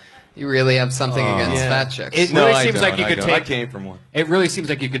 You really have something against fat chicks. It No, really I seems don't, like you I could don't. take. I came from one. It really seems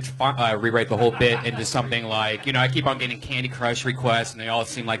like you could rewrite the whole bit into something like, I keep on getting Candy Crush requests, and they all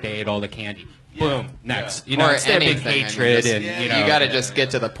seem like they ate all the candy. Boom, next. Or instead of big anything, hatred, just- and you got to just get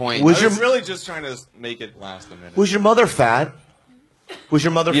to the point. Was I your was really just trying to make it last a minute. Was your mother fat? Was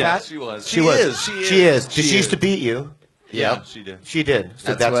your mother Yeah, fat? she was. She She was. is. She is. Did she used to beat you? Yeah, Yep. she did. She did.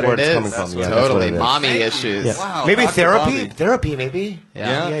 So that's what where it it's is. coming That's from. what Yeah, it that's what Totally. it is. Mommy Thank you. issues. Yeah. Wow, Maybe Dr. therapy. Bobby. Therapy, maybe.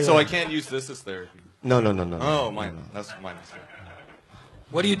 Yeah. Yeah, So yeah. I can't use this as therapy. No. Oh, mine. That's my mistake.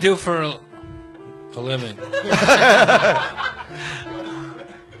 What do you do for a living?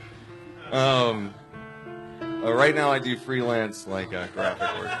 Right now I do freelance graphic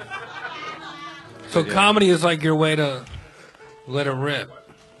work. So Yeah. comedy is like your way to let it rip,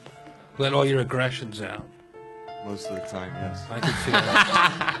 let all your aggressions out. Most of the time, yes. I can see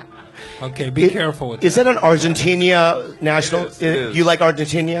that. Okay, be careful with Is that. that an Argentina national? It is. You like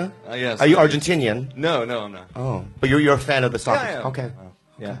Argentina? Yes. Are you Argentinian? No, I'm not. Oh, but you're a fan of the soccer. Yeah, I am. Okay. Oh.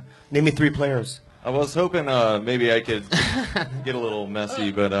 Yeah. Name me 3 players. I was hoping maybe I could get a little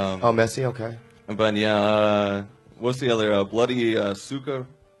messy, but Oh, Messi. Okay. but yeah, what's the other Bloody Suka,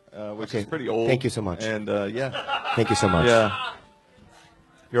 which Okay. is pretty old. Thank you so much. And yeah, Thank you so much. yeah,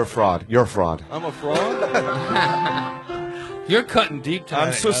 You're a fraud. You're a fraud. I'm a fraud. You're cutting deep tonight.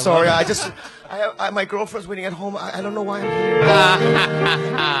 I'm so I love sorry. it. My girlfriend's waiting at home. I don't know why I'm here.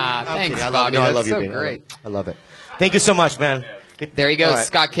 I'm Thanks, kidding. Bobby. I That's love you, so baby. great. I love it. Thank you so much, man. There you go, All right.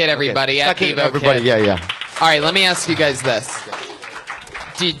 Scott Kidd, everybody. Okay. At Scott Kidd, Devo everybody. Kid. Yeah. All right, let me ask you guys this.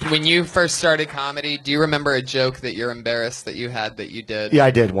 When you first started comedy, do you remember a joke that you're embarrassed that you had that you did? Yeah,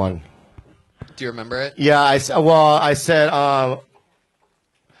 I did one. Do you remember it? Yeah, I said,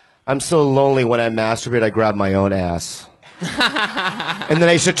 I'm so lonely when I masturbate, I grab my own ass. And then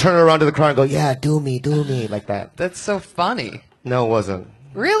I used to turn around to the crowd and go, yeah, do me, like that. That's so funny. No, it wasn't.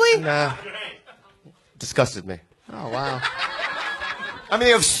 Really? Nah. Disgusted me. Oh, wow. I mean, they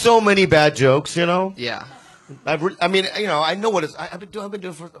have so many bad jokes, Yeah, I know what it's. I've been doing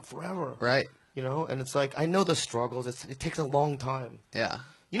it for forever. right. And it's like I know the struggles. It takes a long time. Yeah,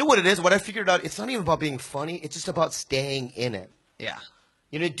 You know what it is? What I figured out, it's not even about being funny. It's just about staying in it. yeah.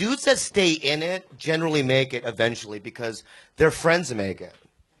 Dudes that stay in it generally make it eventually because their friends make it,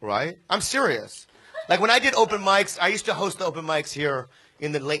 right? I'm serious. Like when I did open mics, I used to host the open mics here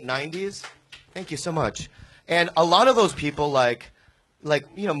in the late 90s. Thank you so much. And a lot of those people like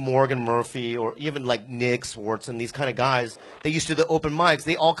Morgan Murphy or even like Nick Swartzen, these kind of guys, they used to do the open mics.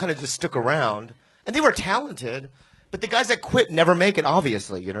 They all kind of just stuck around and they were talented, but the guys that quit never make it,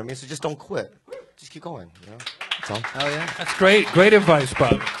 obviously. You know what I mean? So just don't quit. Just keep going. That's all. Oh, yeah. That's great. Great advice,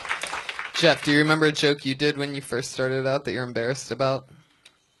 Bob. Jeff, do you remember a joke you did when you first started out that you're embarrassed about?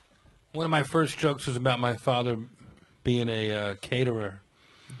 One of my first jokes was about my father being a caterer,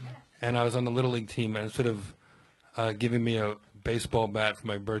 and I was on the Little League team, and instead of giving me a baseball bat for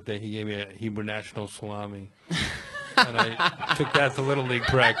my birthday, he gave me a Hebrew National salami. And I took that to Little League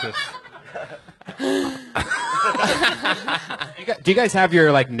practice. Do you guys have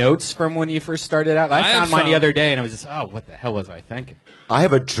your notes from when you first started out? I I have found mine the some. other day, and I was just, oh, what the hell was I thinking? I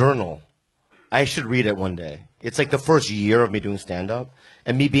have a journal. I should read it one day. It's like the first year of me doing stand-up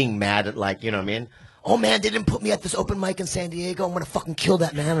and me being mad at you know what I mean? Oh, man, they didn't put me at this open mic in San Diego. I'm going to fucking kill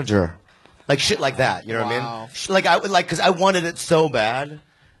that manager. Like shit like that. You know what I Wow. mean? Because I wanted it so bad.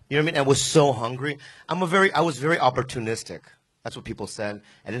 You know what I mean? I was so hungry. I was very opportunistic. That's what people said.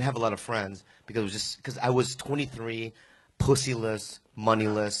 I didn't have a lot of friends because I was 23, pussyless,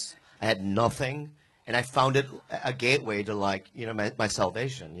 moneyless. I had nothing. and I found it a gateway to like my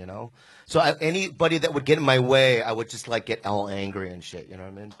salvation. So anybody that would get in my way, I would just like get all angry and shit. You know what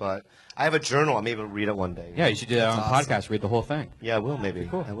I mean? But I have a journal. I may even read it one day. Yeah, you should do that on a podcast. Read the whole thing. Yeah, I will maybe.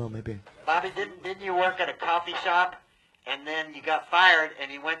 Cool. I will maybe. Bobby, didn't you work at a coffee shop, and then you got fired,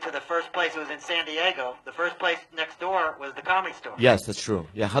 and you went to the first place? It was in San Diego. The first place next door was the Comedy Store. Yes, that's true.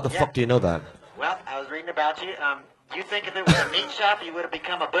 Yeah, how the fuck do you know that? Well, I was reading about you. Do you think if it was a meat shop, you would have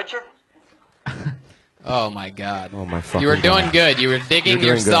become a butcher? Oh my God! Oh my fucking You were doing God. good. You were digging You're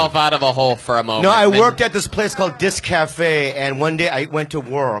doing yourself good. out of a hole for a moment. No, I Then- worked at this place called Disc Cafe, and one day I went to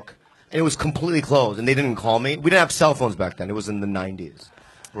work, and it was completely closed, and they didn't call me. We didn't have cell phones back then. It was in the 90s,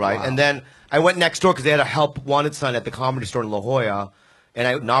 right? Wow. And then I went next door because they had a help wanted sign at the Comedy Store in La Jolla, and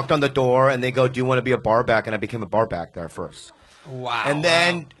I knocked on the door, and they go, "Do you want to be a bar back?" And I became a bar back there first. Wow. And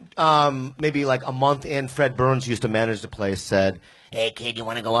then maybe like a month in, Fred Burns used to manage the place, said, "Hey kid, you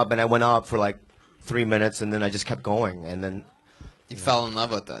want to go up?" And I went up for like 3 minutes, and then I just kept going, and then You fell in love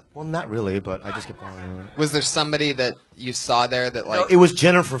with it. well, not really, but I just kept going. Was there somebody that you saw there that like? No, it was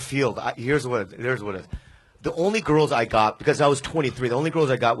Jennifer Field. Here's what it is. The only girls I got, because I was 23, the only girls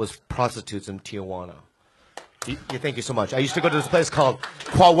I got was prostitutes in Tijuana. Thank you so much. I used to go to this place called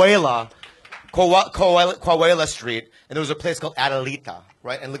Coahuila Street, and there was a place called Adelita,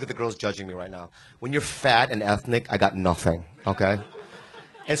 right? And look at the girls judging me right now. When you're fat and ethnic, I got nothing, okay?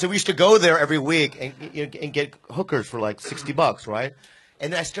 And so we used to go there every week and get hookers for like $60, right?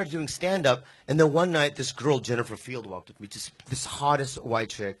 And then I started doing stand-up, and then one night this girl, Jennifer Field, walked with me, just this hottest white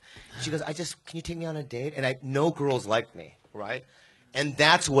chick. She goes, can you take me on a date? And no girls liked me, right? And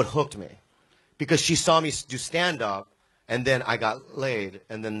that's what hooked me. Because she saw me do stand-up, and then I got laid,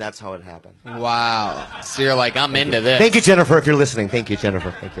 and then that's how it happened. Wow. So you're like, I'm into this. Thank you, Jennifer, if you're listening. Thank you, Jennifer.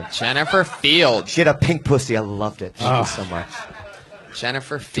 Thank you. Jennifer Field. She had a pink pussy. I loved it. Thank you so much.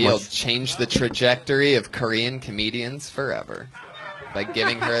 Jennifer Field changed the trajectory of Korean comedians forever by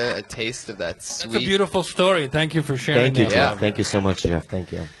giving her a taste of that sweet. It's a beautiful story. Thank you for sharing Thank you, that. Jeff. Thank you so much, Jeff.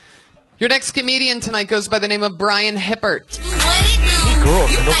 Thank you. Your next comedian tonight goes by the name of Brian Hippert.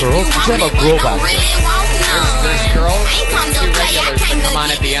 Girls, no girls. You should have a girl back there. There's girls. There's two regulars that come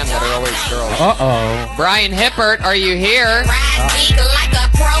on at the end that are always girls. Uh-oh. Brian Hippert, are you here? There he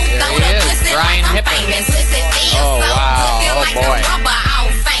is, Brian Hippert. Oh, wow. Oh, boy.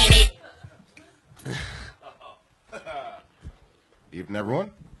 Evening,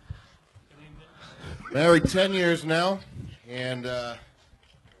 everyone. Married 10 years now, and the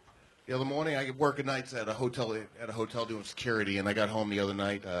other morning I work at nights at a hotel doing security, and I got home the other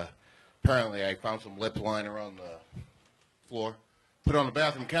night. Apparently, I found some lip liner on the floor, put it on the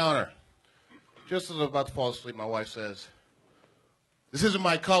bathroom counter. Just as I was about to fall asleep, my wife says, "This isn't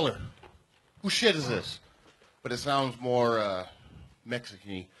my color. Whose shit is this?" But it sounds more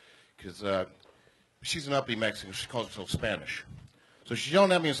Mexican-y, because she's an uppity Mexican. She calls herself Spanish. So she's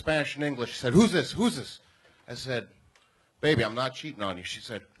yelling at me in Spanish and English. She said, "Who's this? Who's this?" I said, "Baby, I'm not cheating on you." She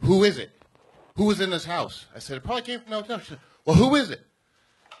said, "Who is it? Who was in this house?" I said, "It probably came from the hotel." She said, "Well, who is it?"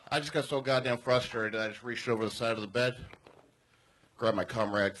 I just got so goddamn frustrated that I just reached over the side of the bed, grabbed my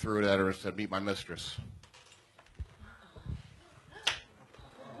cum rag, threw it at her, and said, "Meet my mistress."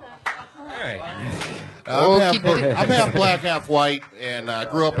 I'm half black, half white, and I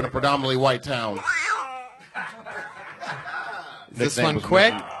grew up in a predominantly white town. Is this Nickname one was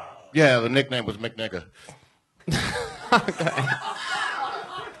quick? Yeah, the nickname was McNigga.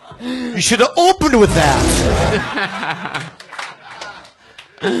 You should have opened with that.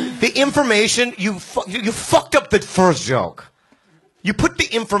 The information, you fucked up the first joke. You put the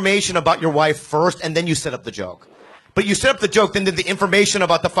information about your wife first, and then you set up the joke. But you set up the joke, then did the information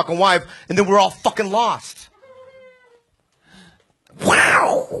about the fucking wife, and then we're all fucking lost.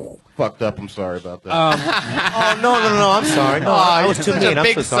 Wow. Fucked up. I'm sorry about that. Oh, no, I'm sorry. No, I was too Such mean. a I'm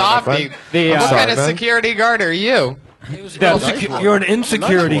big so sorry, my softy. friend. What I'm sorry, kind of man. security guard are you? You're an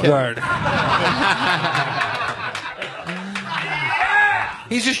insecurity guard.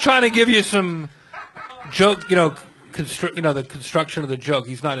 He's just trying to give you some joke, the construction of the joke.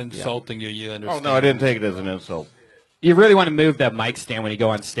 He's not insulting you. You Oh, understand? no, I didn't take it as an insult. You really want to move that mic stand when you go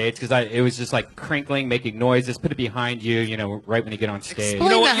on stage because it was just like crinkling, making noises. Put it behind you, right when you get on stage.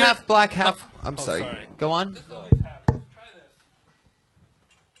 Explain the half black, half. I'm sorry. Go on. The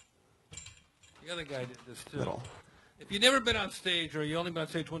other guy did this too. If you've never been on stage or you only been on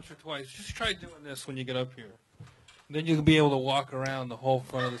stage once or twice, just try doing this when you get up here. Then you'll be able to walk around the whole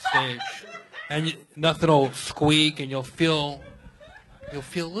front of the stage, and nothing will squeak, and you'll feel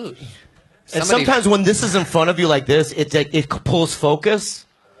loose. And sometimes when this is in front of you like this, it pulls focus,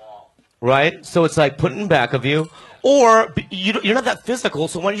 right? So it's like put it in back of you, Or you're not that physical,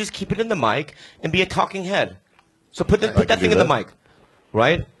 so why don't you just keep it in the mic and be a talking head? So put that thing in the mic,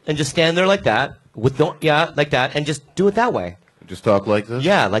 right? And just stand there like that, like that, and just do it that way. Just talk like this?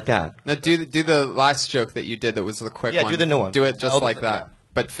 Yeah, like that. Now do the last joke that you did that was the quick one. Yeah, do the new one. Do it just like that,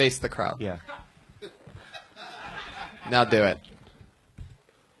 but face the crowd. Yeah. Now do it.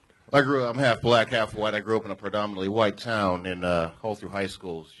 I'm half black, half white. I grew up in a predominantly white town, and all through high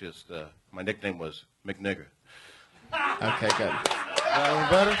school, it's just my nickname was McNigger. Okay, good.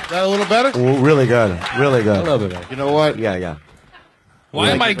 That a little better? Ooh, really good. Really good. A little bit better. You know what? Yeah. Why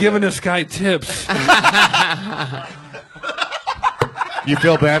am I giving this guy tips? You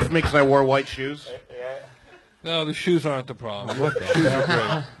feel bad for me because I wore white shoes? No, the shoes aren't the problem.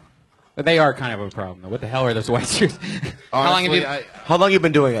 But they are kind of a problem. Though. What the hell are those white shoes? Honestly, How long you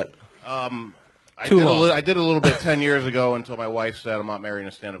been doing it? I did a little bit 10 years ago until my wife said I'm not marrying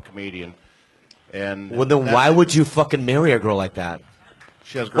a stand-up comedian. And Well, then why would you fucking marry a girl like that?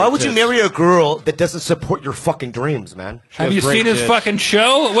 She has great Why would you tits. marry a girl that doesn't support your fucking dreams, man? Have you seen his fucking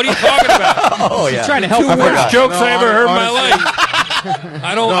show? What are you talking about? Oh, yeah. He's trying to help. Two worst jokes I ever heard in my life.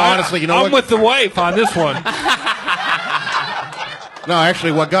 I don't. No, honestly, you know I'm what? with the wife on this one. No,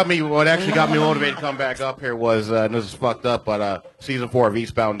 actually, what actually got me motivated to come back up here was, and this is fucked up, but season 4 of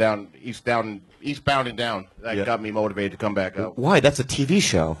Eastbound and Down. That got me motivated to come back up. Why? That's a TV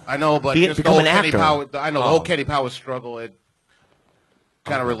show. I know, but just the become whole an Kenny actor. Powers, the whole Kenny Powers struggle. It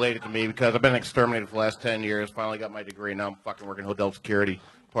kind of related to me because I've been exterminated for the last 10 years. Finally got my degree. Now I'm fucking working hotel security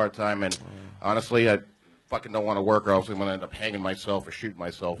part time, and honestly, I fucking don't want to work, or else I'm gonna end up hanging myself or shooting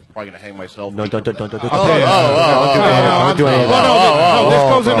myself. Probably gonna hang myself. No, don't. Don't do Don't it. do it. No, this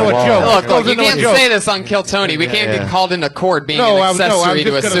goes into a joke. Look, you can't say this on Kill Tony. We can't get called into court being an accessory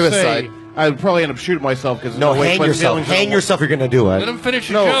to a suicide. I'd probably end up shooting myself because No, hang yourself. Hang yourself. You're gonna do Let it. him finish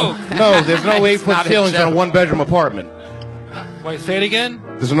your joke. No, there's no 8-foot not a ceilings in a joke. 1-bedroom apartment. Wait, say it again.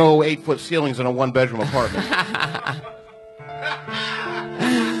 There's no 8-foot ceilings in a 1-bedroom apartment.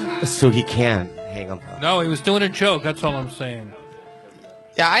 So he can hang him. No, he was doing a joke. That's all I'm saying.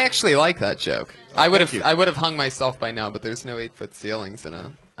 Yeah, I actually like that joke. I would have hung myself by now, but there's no 8-foot ceilings in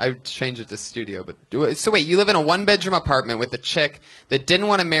a. I'd change it to studio, but so wait, you live in a 1-bedroom apartment with a chick that didn't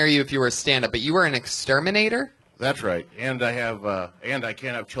want to marry you if you were a stand-up, but you were an exterminator? That's right. And I have, and I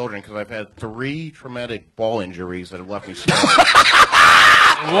can't have children because I've had 3 traumatic ball injuries that have left me scarred.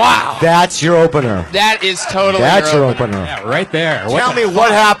 Wow. That's your opener. That is totally That's your opener. opener. Yeah, right there. Tell me what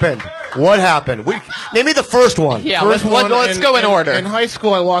happened. What happened? Name me the first one. Yeah, First let's go in order. In high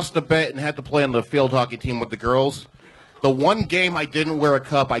school, I lost a bet and had to play on the field hockey team with the girls. The one game I didn't wear a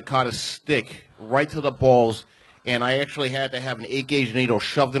cup, I caught a stick right to the balls, and I actually had to have an 8-gauge needle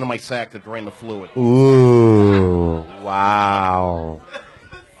shoved into my sack to drain the fluid. Ooh. Wow.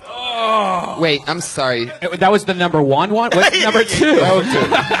 Wait, I'm sorry. That was the number one? What's number 2?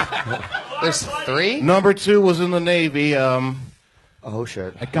 There's 3? Number 2 was in the Navy. Oh,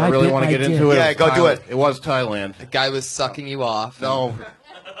 shit. I really want to get into it. Yeah, go do it. It was Thailand. The guy was sucking you off.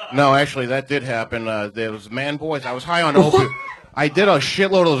 No, actually, that did happen. There was man boys. I was high on opium. I did a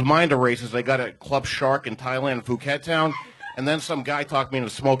shitload of those mind erases they got at Club Shark in Thailand, Phuket Town, and then some guy talked me into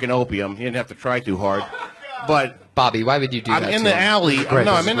smoking opium. He didn't have to try too hard. But Bobby, why would you do that? I'm in the alley. Great,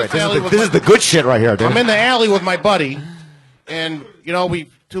 No, I'm in the alley. This is the good shit right here, dude. I'm in the alley with my buddy, and you know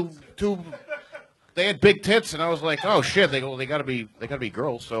they had big tits, and I was like, oh shit, they gotta be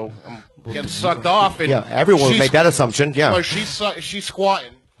girls. So I'm getting sucked off. And Yeah, everyone would make that assumption. Yeah. So she's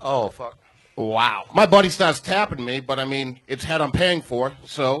squatting. Oh, fuck. Wow. My buddy starts tapping me, but I mean, it's head I'm paying for,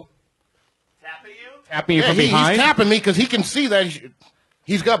 so. Tapping you Yeah, from he's behind? tapping me because he can see that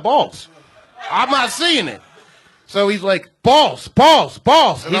he's got balls. I'm not seeing it. So he's like, balls.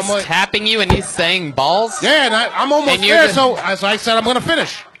 And He's I'm like, tapping you and he's saying balls? yeah, and I'm almost And you're there, the- so as I said, I'm going to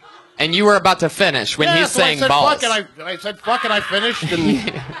finish. And you were about to finish when he's so saying I said, balls. Fuck it. I said, fuck it, I finished.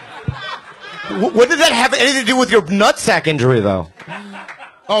 And What did that have anything to do with your nutsack injury, though?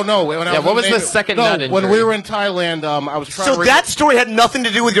 oh, no. When I what was in the Navy- second no, nut when injury? we were in Thailand, I was trying So to... that story had nothing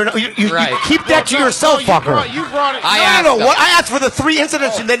to do with your... You Right. keep that to yourself, fucker. You brought it... No. What? I asked for the 3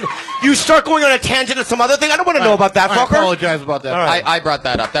 incidents, and then you start going on a tangent to some other thing. I don't want to know about that, I fucker. apologize about that. All right. I brought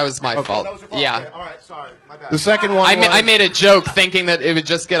that up. That was my fault. Yeah. All right, sorry. My bad. The second one I made a joke thinking that it would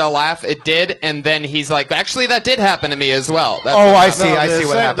just get a laugh. It did, and then he's like, actually, that did happen to me as well. That's Oh, what I happened. see. I see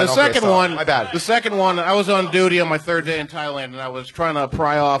what happened. The Okay, second sorry. one, My bad. The second one, I was on duty on my 3rd day in Thailand, and I was trying to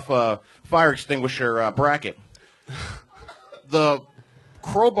pry off a fire extinguisher bracket. The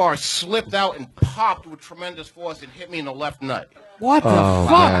crowbar slipped out and popped with tremendous force and hit me in the left nut. What the fuck,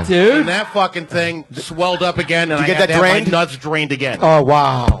 man. dude? And that fucking thing swelled up again, and Did you I get had that to have drained? my nuts drained again. Oh,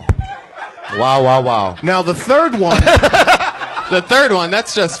 wow. Wow, wow, wow. Now the third one. The third one,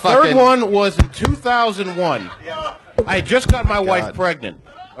 that's just fucking. Third one was in 2001. I had just got my wife pregnant.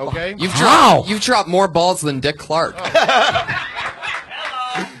 Okay. You've dropped more balls than Dick Clark.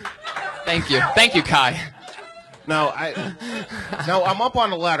 Thank you, Kai. Now I'm up on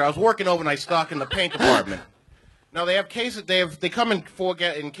the ladder. I was working overnight stock in the paint department. Now they have cases. They come in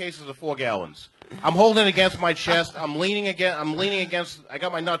cases of 4 gallons. I'm holding it against my chest. I'm leaning against. I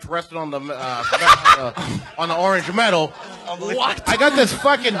got my nuts resting on the on the orange metal. What? I got this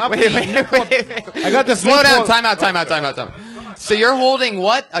fucking up. Wait. I got this. Slow down. Time out. So you're holding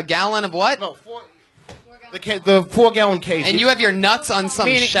what? A gallon of what? No, the 4-gallon case. And you have your nuts on some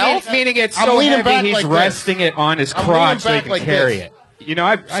shelf? Meaning it's I'm so leaning heavy, back he's like resting it on his I'm crotch so leaning he back can like carry this. it. You know,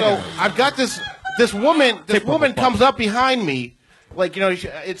 I've got this woman comes up behind me, like, you know,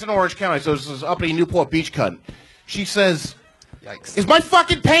 it's in Orange County, so this is uppity Newport Beach cunt. She says, "Yikes! Is my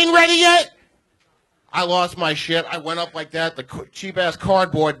fucking pain ready yet?" I lost my shit. I went up like that. The cheap ass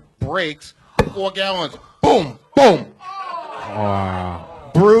cardboard breaks. 4 gallons. Boom, boom. Wow.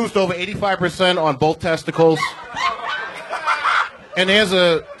 Bruised over 85% on both testicles. And there's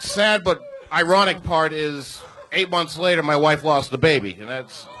a sad but ironic part is 8 months later, my wife lost the baby, and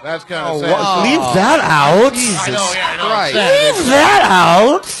that's kind of sad. Wow. Leave that out. I know, yeah, I know. Christ. It's sad. Leave that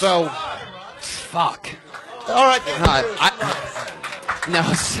out. So, Fuck. all right. No,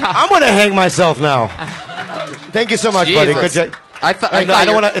 stop. I'm gonna hang myself now. Thank you so much, buddy. Good Jesus. job. I thought I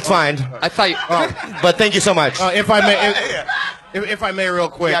don't want to. It's fine. I thought you. But thank you so much. If I may, if I may, real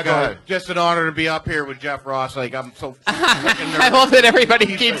quick, Yeah, go ahead. just an honor to be up here with Jeff Ross. Like, I'm so fucking I nervous. love that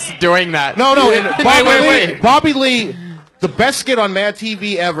everybody keeps doing that. No, and Wait. Bobby Lee, the best skit on Mad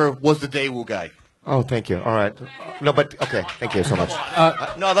TV ever was the Daewoo guy. Oh, thank you. All right. No, but okay. Thank you so much.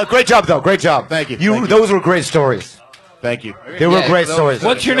 No, great job though. Great job. Thank you. Those were great stories. Thank you. They were great stories.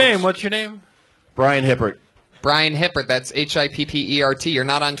 What's your name? Brian Hippert. Brian Hippert. That's Hippert. You're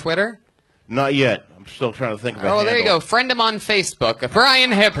not on Twitter? Not yet. I'm still trying to think of a Oh, there you handle. go. Friend him on Facebook.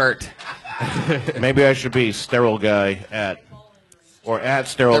 Brian Hippert. Maybe I should be sterile guy at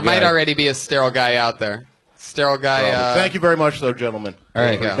sterile There guy. might already be a sterile guy out there. Sterile guy. Thank you very much, though, gentlemen. All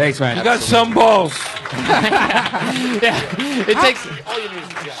right, go. thanks, man. You got some balls. Yeah, it takes.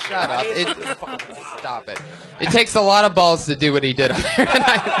 Shut up! Stop it! It takes a lot of balls to do what he did up here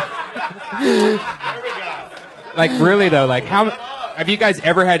tonight. Like, really, though, like, how have you guys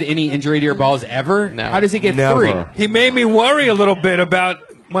ever had any injury to your balls ever? No. How does he get Never. 3? He made me worry a little bit about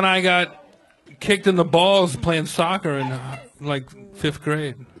when I got kicked in the balls playing soccer in like 5th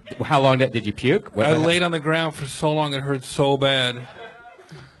grade. How long did you puke? I laid on the ground for so long it hurt so bad.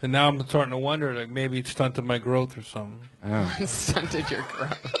 And now I'm starting to wonder, like, maybe it stunted my growth or something. Stunted your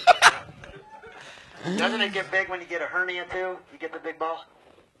growth. Doesn't it get big when you get a hernia too? You get the big ball?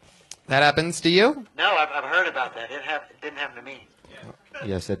 That happens to you? No, I've heard about that. It didn't happen to me.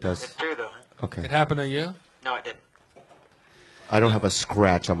 Yes, it does. It's true though. Okay. It happened to you? No, it didn't. I don't have a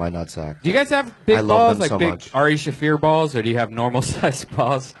scratch on my nutsack. Do you guys have big I love balls, them like so big much. Ari Shaffir balls, or do you have normal sized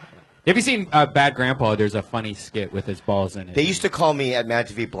balls? Have you seen Bad Grandpa? There's a funny skit with his balls in it. They used to call me at Mad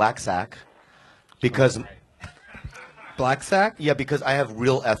TV Black Sack because Black sack? yeah, because I have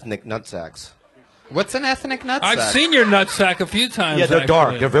real ethnic nutsacks. What's an ethnic nutsack? I've seen your nutsack a few times. Yeah, they're dark.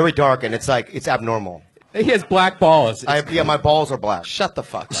 actually. They're very dark, and it's abnormal. He has black balls. Yeah, my balls are black. Shut the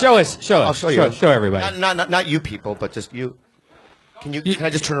fuck up. Show us. I'll show you. Show everybody. Not you people, but just you. Can I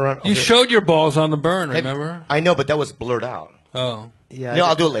just turn around? You Okay. showed your balls on the burn, remember? I know, but that was blurred out. Oh. Yeah, No,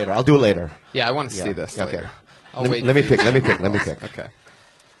 I'll do it later. I'll do it later. Yeah, I want to see Yeah, this okay. later. I'll Let wait. me pick. Let me pick. Okay.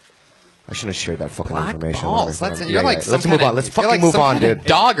 I shouldn't have shared that fucking Black information. balls. Whatever. That's Yeah, you're like yeah. some Let's move kinda- on. Let's you're fucking like move some on, kinda dude.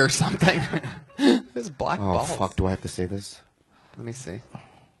 Dog or something. There's black Oh balls. fuck! Do I have to say this? Let me see.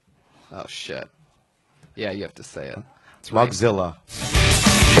 Oh shit. Yeah, you have to say it. It's right. Mugzilla.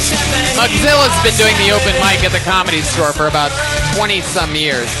 Mugzilla's been doing the open mic at the Comedy Store for about 20-some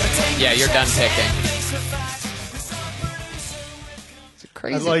years. Yeah, you're done picking. It's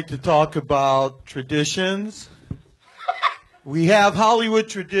crazy. I'd like to talk about traditions. We have Hollywood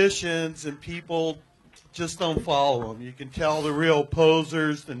traditions, and people just don't follow them. You can tell the real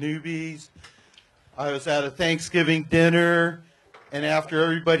posers, the newbies. I was at a Thanksgiving dinner, and after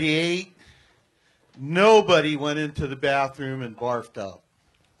everybody ate, nobody went into the bathroom and barfed up.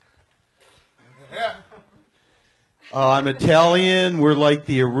 I'm Italian. We're like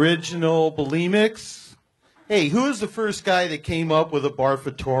the original bulimics. Hey, who is the first guy that came up with a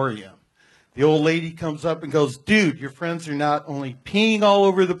barfatorium? The old lady comes up and goes, dude, your friends are not only peeing all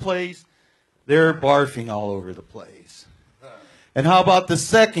over the place, they're barfing all over the place. And how about the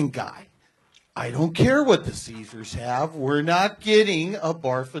second guy? I don't care what the Caesars have. We're not getting a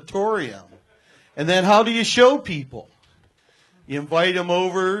barfatorium. And then how do you show people? You invite them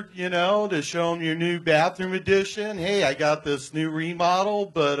over, to show them your new bathroom addition. Hey, I got this new remodel,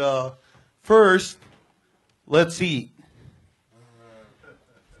 but first, let's eat.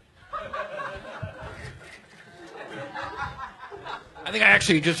 I think I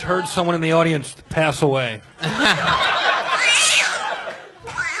actually just heard someone in the audience pass away.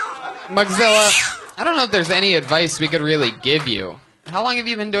 Mugzilla, I don't know if there's any advice we could really give you. How long have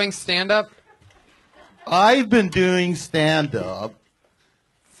you been doing stand-up? I've been doing stand-up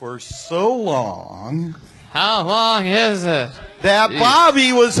for so long. How long is it? That Jeez.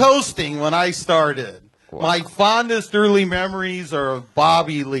 Bobby was hosting when I started. Wow. My fondest early memories are of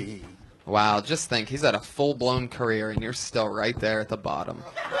Bobby Lee. Wow, just think, he's had a full-blown career, and you're still right there at the bottom.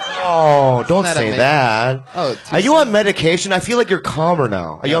 Oh, don't Isn't that say amazing? that. Oh, are you on medication? I feel like you're calmer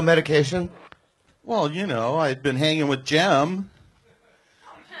now. Are you on medication? Well, I've been hanging with Jem.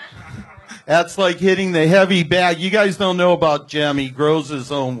 That's like hitting the heavy bag. You guys don't know about Jem. He grows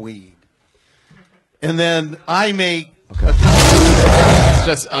his own weed. And then I make... It's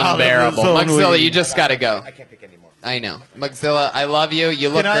just unbearable. Mugzilla, weed. you just got to go. I can't pick anymore. I know. Mugzilla, I love you. You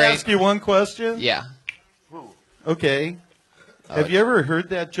look Can I great. ask you one question? Yeah. Okay. Have you ever heard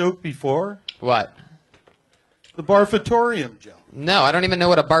that joke before? What? The Barfatorium joke. No, I don't even know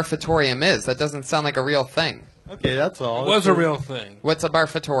what a barfatorium is. That doesn't sound like a real thing. Okay, that's all. It was a real thing. What's a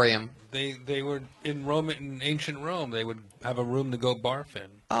barfatorium? They were in ancient Rome. They would have a room to go barf in.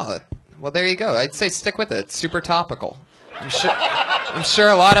 Oh, well, there you go. I'd say stick with it. It's super topical. I'm sure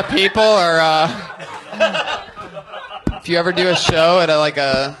a lot of people are. If you ever do a show at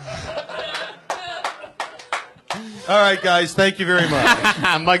a. All right, guys. Thank you very much.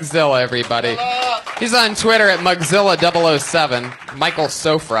 Mugzilla, everybody. He's on Twitter at Mugzilla007. Michael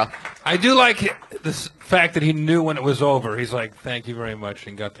Sofra. I do like the fact that he knew when it was over. He's like, "Thank you very much,"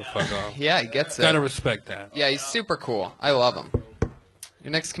 and got the fuck off. Yeah, he gets it. Gotta respect that. Yeah, he's super cool. I love him.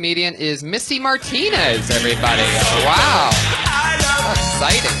 Your next comedian is Missy Martinez, everybody. Wow. How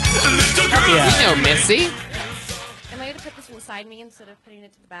exciting. Yeah. You know Missy. Am I going to put this inside me instead of putting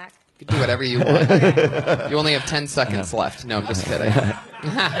it to the back? You can do whatever you want. You only have 10 seconds left. No, I'm just kidding.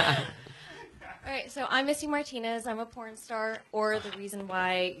 All right, so I'm Missy Martinez. I'm a porn star, or the reason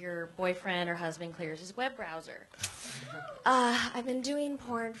why your boyfriend or husband clears his web browser. I've been doing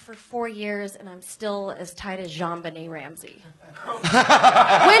porn for 4 years, and I'm still as tight as JonBenet Ramsey.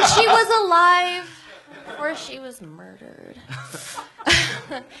 When she was alive, before she was murdered.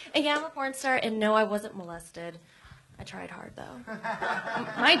 And yeah, I'm a porn star, and no, I wasn't molested. I tried hard, though.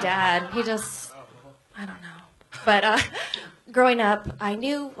 My dad, he just, I don't know. But growing up, I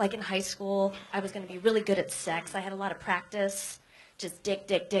knew, like in high school, I was going to be really good at sex. I had a lot of practice, just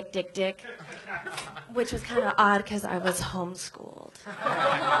dick, which was kind of odd because I was homeschooled.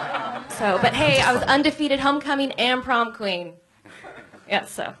 So, but hey, I was undefeated homecoming and prom queen. Yeah,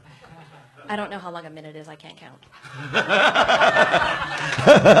 so I don't know how long a minute is. I can't count.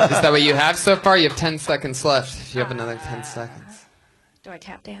 Is that what you have so far? You have 10 seconds left. If you have another 10 seconds. Do I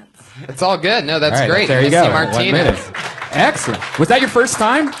tap dance? It's all good. No, that's All right, great. There you Missy go. Martinez. 1 minute. Excellent. Was that your first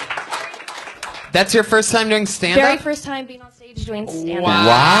time? That's your first time doing stand-up? Very first time being on stage doing stand-up.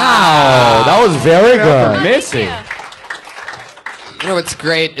 Wow, that was very good. Missy. You know what's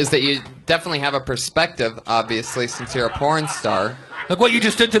great is that you definitely have a perspective, obviously, since you're a porn star. Look what you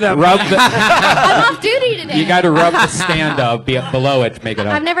just did to that. I'm off duty today. You got to rub the stand up below it to make it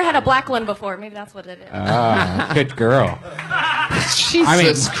up. I've never had a black one before. Maybe that's what it is. Ah, good girl.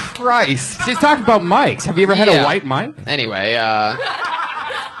 Jesus Christ. She's talking about mics. Have you ever had a white mic? Anyway,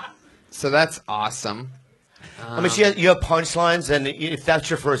 so that's awesome. I mean, you have punchlines, and if that's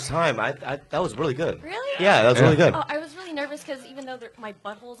your first time, that was really good. Really? Yeah, that was really good. Oh, I was really nervous because even though my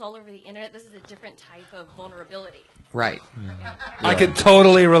butthole's all over the internet, this is a different type of vulnerability. Right. I can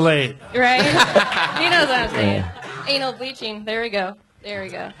totally relate. Right? He knows what I'm saying. Anal bleaching. There we go. There we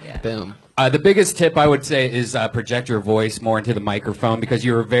go. Yeah. Boom. The biggest tip I would say is project your voice more into the microphone because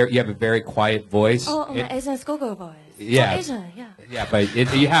you have a very quiet voice. Oh, it's a go-go voice. Yeah. Oh, Asian, yeah. Yeah, but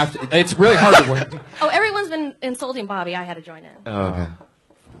you have to. It's really hard to work. Oh, everyone's been insulting Bobby. I had to join in. Oh, okay.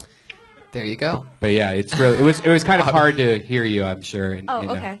 There you go. But yeah, it's really it was kind of hard to hear you, I'm sure.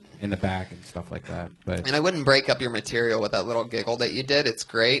 Okay. In the back and stuff like that. But And I wouldn't break up your material with that little giggle that you did. It's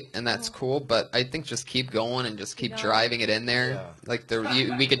great, and that's cool, but I think just keep going and just keep driving it in there. Yeah. Like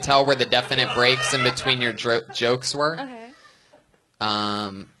we could tell where the definite breaks in between your jokes were. Okay.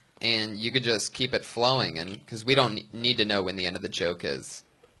 And you could just keep it flowing, and because we don't need to know when the end of the joke is,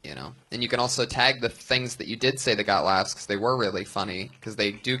 you know. And you can also tag the things that you did say that got laughs because they were really funny because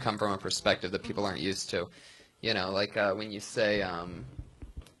they do come from a perspective that people aren't used to. You know, like when you say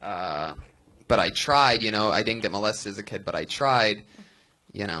but I tried. I didn't get molested as a kid, but I tried.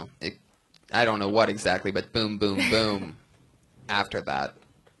 I don't know what exactly, but boom, boom, boom. After that,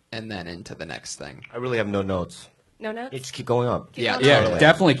 and then into the next thing. I really have no notes. No notes? Yeah, just keep going up. Yeah,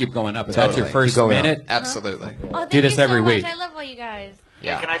 definitely keep going up. If that's your first minute, absolutely. Oh, thank do this you so every much. week. I love all you guys.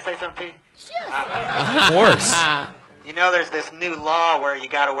 Yeah. Can I say something? Of course. There's this new law where you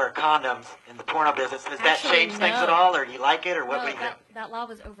got to wear condoms in the porno business. Does that Actually, change things no. at all, or do you like it, or what? No, do you think? that law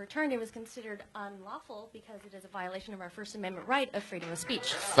was overturned. It was considered unlawful because it is a violation of our First Amendment right of freedom of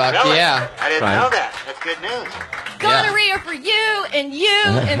speech. Fuck Really? yeah. I didn't know that. That's good news. Gonorrhea for you and you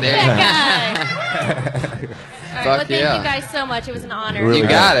and that guy. All right, well, thank you guys so much. It was an honor. You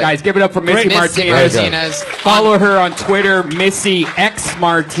got it. Guys, give it up for Missy Martinez. Follow her on Twitter, Missy X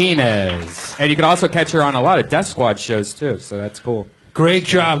Martinez. And you can also catch her on a lot of Death Squad shows, too, so that's cool. Great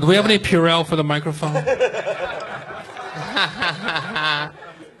job. Do we have any Purell for the microphone?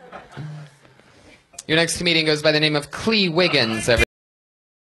 Your next comedian goes by the name of Clee Wiggins.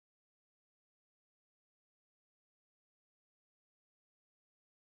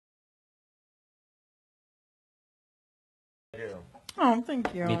 Oh,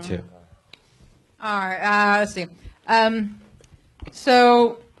 thank you. Me too. All right. Let's see.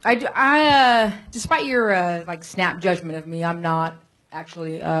 So despite your snap judgment of me, I'm not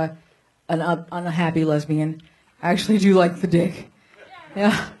actually an unhappy lesbian. I actually do like the dick.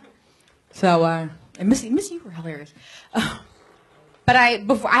 Yeah. So and Missy, you were hilarious. But I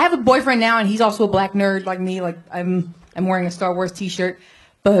have a boyfriend now, and he's also a black nerd like me. Like I'm wearing a Star Wars T-shirt.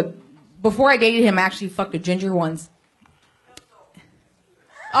 But before I dated him, I actually fucked a ginger once.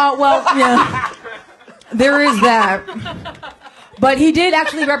 Oh, well, yeah. There is that. But he did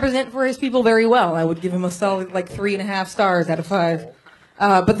actually represent for his people very well. I would give him a solid 3.5 stars out of 5.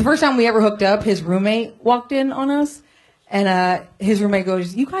 But the first time we ever hooked up, his roommate walked in on us. And his roommate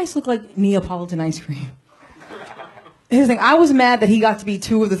goes, "You guys look like Neapolitan ice cream." His thing, I was mad that he got to be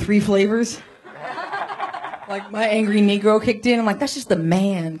 2 of the 3 flavors. Like my angry Negro kicked in. I'm like, that's just the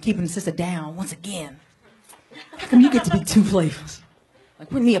man keeping the sister down once again. How come you get to be 2 flavors?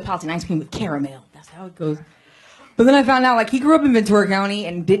 Like, we're Neapolitan ice cream with caramel. That's how it goes. But then I found out, he grew up in Ventura County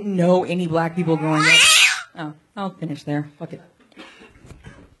and didn't know any black people growing up. Oh, I'll finish there. Fuck it.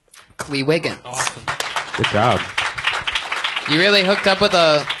 Clee Wiggins. Awesome. Good job. You really hooked up with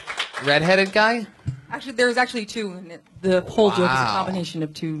a redheaded guy? Actually, there's actually 2. And the whole joke is a Wow. combination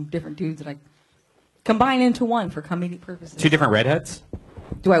of 2 different dudes that I combine into one for comedic purposes. 2 different redheads?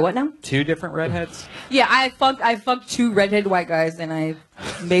 Do I what now? 2 different redheads? Yeah, I fucked 2 redhead white guys, and I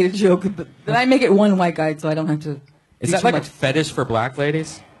made a joke, but I make it 1 white guy so I don't have to. Is do that too like much. a fetish for black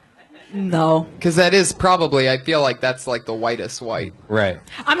ladies? No. Because that is probably, I feel like that's the whitest white. Right.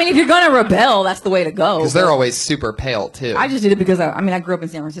 I mean, if you're gonna rebel, that's the way to go. Because they're always super pale, too. I just did it because I grew up in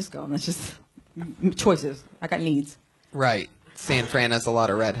San Francisco, and that's just choices. I got needs. Right. San Fran has a lot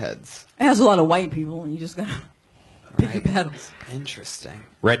of redheads. It has a lot of white people, and you just gotta pick your battles. Interesting.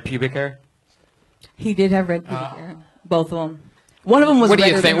 Red pubic hair? He did have red pubic hair. Both of them. One of them was. What do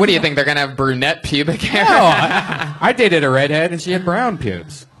you redder think? than What do you the think? They're gonna have brunette pubic hair? No, I dated a redhead and she had brown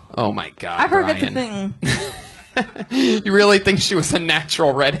pubes. Oh my God! I've heard that's a Brian. thing. You really think she was a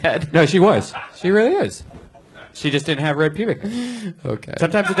natural redhead? No, she was. She really is. She just didn't have red pubic hair. Okay.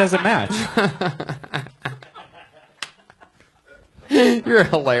 Sometimes it doesn't match. You're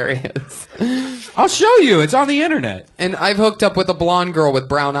hilarious. I'll show you. It's on the internet. And I've hooked up with a blonde girl with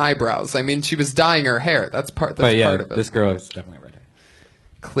brown eyebrows. I mean, she was dyeing her hair. That's part. That's But yeah, part of it. this girl is definitely a redhead.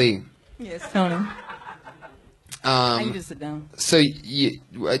 Clee. Yes, Tony. I need to sit down. So, do you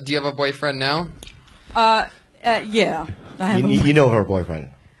have a boyfriend now? Yeah. I have You know her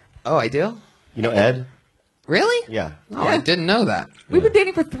boyfriend. Oh, I do? You know Ed? Really? Yeah. Oh, I didn't know that. We've been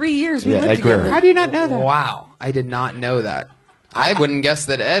dating for 3 years. We Yeah, lived Ed together. Guerra. How do you not know that? Wow. I did not know that. I wouldn't guess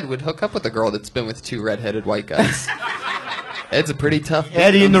that Ed would hook up with a girl that's been with 2 redheaded white guys. Ed's a pretty tough.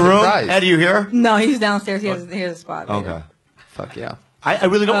 Eddie in the I'm room? surprised. Ed, are you here? No, he's downstairs. He has a spot. Okay. Fuck yeah. I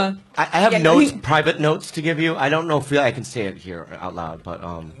really don't. I have yeah, notes, he- private notes to give you. I don't know if I can say it here out loud, but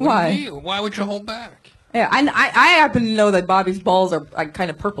Why? Why would you hold back? Yeah, I happen to know that Bobby's balls are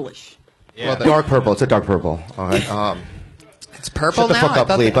kind of purplish. Yeah. Well, dark purple. It's a dark purple. All right. It's purple Shut the now? fuck I up,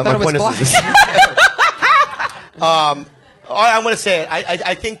 thought please. they- But thought my it was point is, I'm going to say it.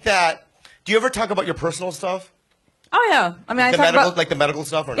 I think that. Do you ever talk about your personal stuff? Oh yeah, I mean I The talk medical, about like the medical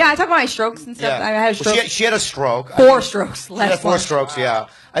stuff, or yeah, no? I talk about my strokes and stuff. Yeah. I had a Well, stroke. she had a stroke. 4 strokes. She had Last 4 one. strokes. Yeah.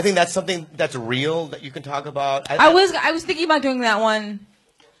 I think that's something that's real that you can talk about. I was thinking about doing that one,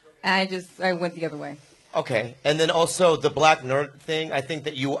 and I went the other way. Okay, and then also the black nerd thing. I think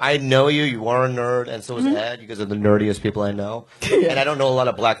that I know you. You are a nerd, and so is Ed. You guys are the nerdiest people I know, and I don't know a lot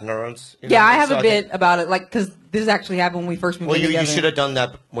of black nerds. You know? Yeah, I have So a bit about it, like, because this actually happened when we first moved Well, in you together. should have done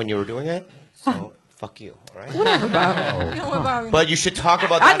that when you were doing it. So fuck you, all right? Whatever, Bob. You know what, Bob? But you should talk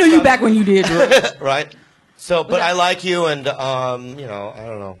about. I that knew you stuff. back when you did. Right. So, but I like you, and you know, I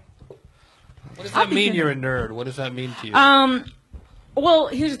don't know. What does that mean? You're a nerd. What does that mean to you? Well,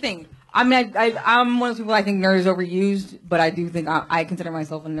 here's the thing. I mean, I'm one of those people I think nerd is overused, but I do think I consider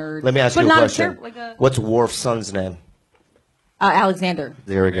myself a nerd. Let me ask but you a not question. Like a, What's Worf's son's name? Alexander.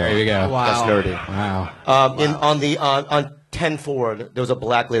 There we go. There you go. Wow. That's nerdy. Wow. On 10 Ford, there was a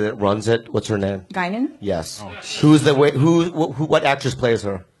black lady that runs it. What's her name? Guinan? Yes. What actress plays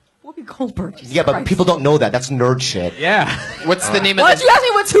her? Whoopi Goldberg. Yeah, but people don't know that. That's nerd shit. Yeah. What's the name of Why the? don't you ask me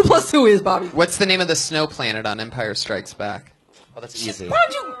what 2 plus 2 is, Bobby? What's the name of the snow planet on Empire Strikes Back? Oh, that's easy. Why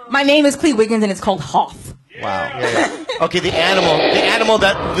don't you? My name is Cleve Wiggins, and it's called Hoth. Wow. Yeah. Okay, the animal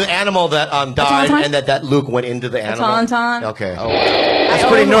that died, tauntaun? and that Luke went into the animal. tauntaun? Okay. Oh, wow. That's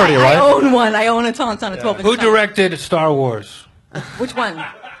pretty nerdy, right? I own one. I own a tauntaun, a 12-inch. Who directed Star Wars? Which one?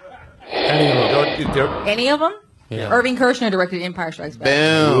 Any Any of them? Yeah. Irving Kershner directed Empire Strikes Back.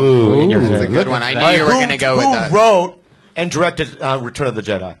 Boom. That's a good one. I knew you were going to go with that. Who wrote and directed Return of the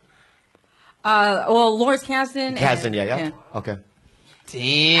Jedi? Well, Lawrence Kasdan. Kasdan, yeah. Okay.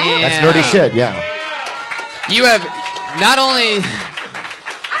 Damn. That's nerdy shit, yeah. You have not only.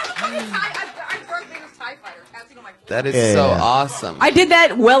 That is Yeah, so yeah. awesome. I did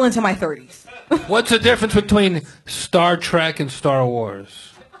that well into my 30s. What's the difference between Star Trek and Star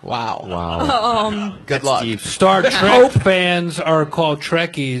Wars? Wow. Wow. Good luck. Star Trek fans are called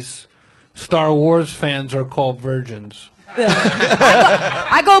Trekkies. Star Wars fans are called virgins.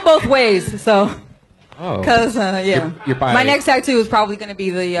 I go both ways, so. Oh. Because, yeah. You're bi- My next tattoo is probably going to be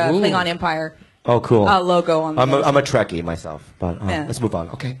the Klingon Empire Oh, cool. logo on the I'm a Trekkie myself, but Yeah. let's move on.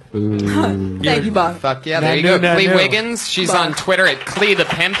 Okay. Thank you, Bob. Fuck yeah, there you go. Nanu, Clee nanu. Wiggins. She's on Twitter at Clee the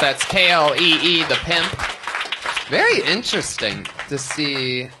Pimp. That's Klee the Pimp. Very interesting to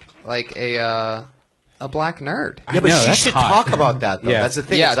see like a black nerd. Yeah, but know, she that's should hot. talk about that, though. Yeah. That's the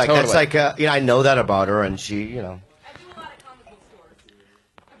thing. Yeah, It's like, totally. That's like, I know that about her, and she, you know.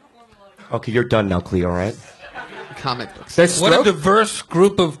 Okay, you're done now, Cleo, all right? Comic books. What a diverse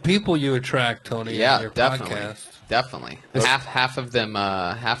group of people you attract, Tony. Yeah, on your definitely. podcast. Definitely. Half of them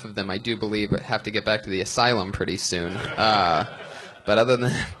I do believe have to get back to the asylum pretty soon. But other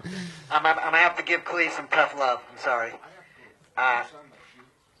than I'm gonna have to give Clee some tough love. I'm sorry.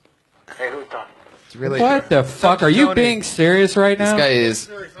 Hey, who's talking? it's really What the fuck? Are you Tony. being serious right This now? guy is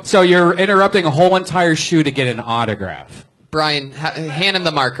So you're interrupting a whole entire shoe to get an autograph. Brian. Hand him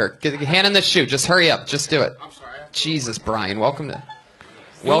the marker. Hand him the shoe. Just hurry up. Just do it. I'm sorry. Jesus, Brian. Welcome to.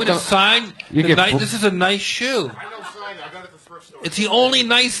 You want me to Welcome. sign? You get- This is a nice shoe. It's the only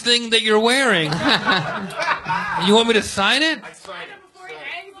nice thing that you're wearing. You want me to sign it?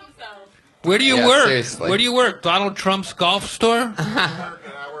 Where do you Yeah, work? seriously. Where do you work? Donald Trump's golf store?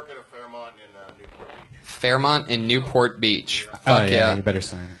 I work at a Fairmont in Newport Beach. Fairmont in Newport Beach. Fuck Oh, yeah. You better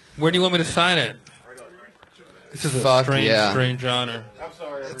sign it. Where do you want me to sign it? This is a Fuck strange, yeah. strange honor.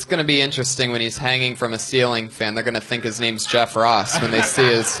 It's gonna be interesting when he's hanging from a ceiling fan. They're gonna think his name's Jeff Ross when they see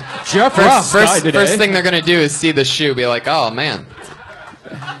his. Jeff Ross died today. First thing they're gonna do is see the shoe, be like, "Oh man,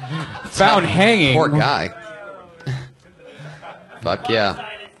 Found hanging. poor guy." Fuck yeah.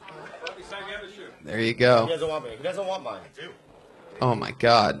 There you go. He doesn't want me. He doesn't want mine. Oh my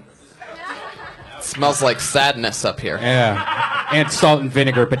god. It smells like sadness up here. Yeah. And salt and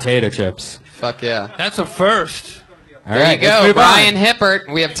vinegar potato chips. Fuck yeah. That's a first. All There right, you let's go, move on. Brian Hippert.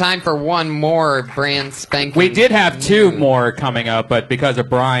 We have time for one more brand spanking. We did have two more coming up, but because of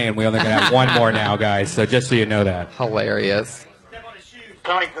Brian, we only gonna have one more now, guys. So just so you know that. Hilarious.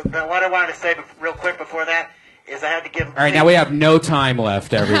 Tony, what I wanted to say real quick before that is I had to give. All right, now we have no time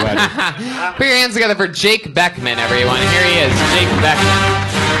left, everybody. Put your hands together for Jake Beckman, everyone. Here he is, Jake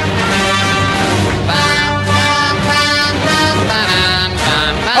Beckman.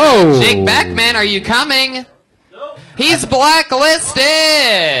 Oh. Jake Beckman, are you coming? He's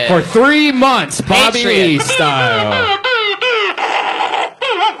blacklisted. For 3 months, Bobby Patriot. Lee style.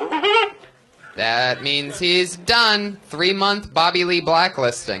 That means he's done. 3-month Bobby Lee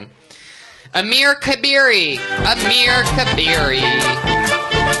blacklisting. Amir Kabiri. Amir Kabiri.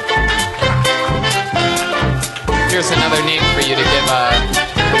 Here's another name for you to give.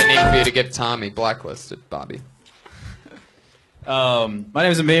 A name for you to give Tommy. Blacklisted Bobby. My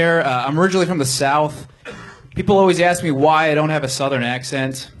name is Amir. I'm originally from the South. People always ask me why I don't have a Southern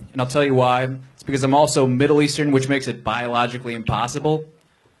accent, and I'll tell you why. It's because I'm also Middle Eastern, which makes it biologically impossible.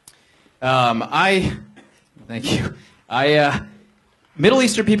 I Thank you. Middle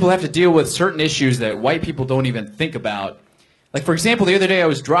Eastern people have to deal with certain issues that white people don't even think about. Like, for example, the other day I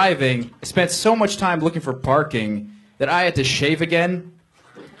was driving. I spent so much time looking for parking that I had to shave again.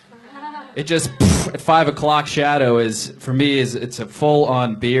 It just, at 5 o'clock shadow is, for me, it's a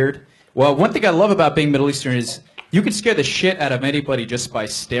full-on beard. Well, one thing I love about being Middle Eastern is you can scare the shit out of anybody just by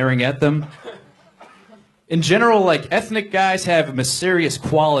staring at them. In general, like, ethnic guys have a mysterious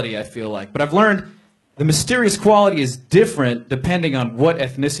quality, I feel like. But I've learned the mysterious quality is different depending on what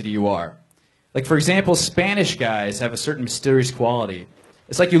ethnicity you are. Like, for example, Spanish guys have a certain mysterious quality.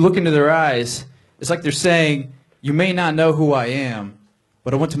 It's like you look into their eyes. It's like they're saying, you may not know who I am,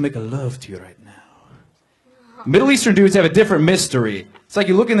 but I want to make a love to you right now. Middle Eastern dudes have a different mystery. It's like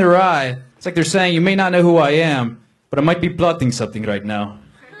you look in their eye. It's like they're saying, you may not know who I am, but I might be plotting something right now.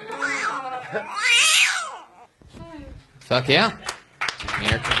 Fuck yeah.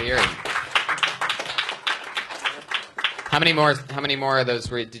 Amir Kabiri. How many more of those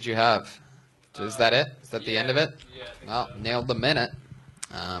did you have? Is that it? Is that the end of it? Yeah. Well, nailed the minute.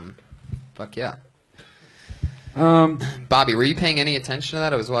 Fuck yeah. Bobby, were you paying any attention to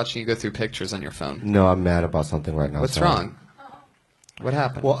that? I was watching you go through pictures on your phone. No, I'm mad about something right now. What's sorry. wrong? What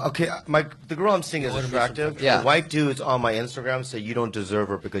happened? Well, okay, the girl I'm seeing is attractive. Yeah. The white dudes on my Instagram say you don't deserve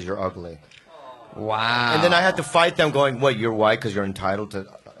her because you're ugly. Wow. And then I had to fight them going, what, you're white because you're entitled to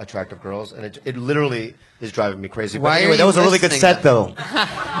attractive girls? And it literally is driving me crazy. But anyway, that was a really good set, though.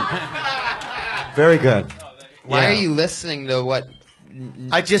 Very good. Why are you listening to what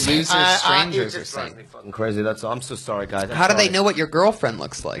losers, strangers are saying? Me fucking crazy. That's all. I'm so sorry, guys. How do they know what your girlfriend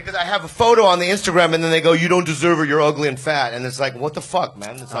looks like? Because I have a photo on the Instagram, and then they go, "You don't deserve her. You're ugly and fat." And it's like, what the fuck,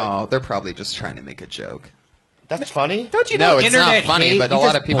 man? It's like, they're probably just trying to make a joke. That's funny. Don't you know? No, it's not funny, but a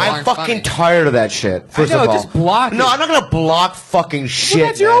lot of people aren't funny. I'm fucking tired of that shit. First of all, just block it. No, I'm not gonna block fucking shit. Well,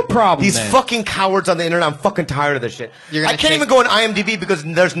 that's your own problem. These then. fucking cowards on the internet. I'm fucking tired of this shit. I can't even go on IMDb because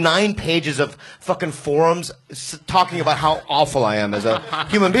there's 9 pages of fucking forums talking about how awful I am as a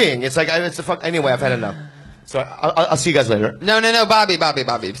human being. It's like it's a fuck. Anyway, I've had enough. So I'll see you guys later. No, Bobby.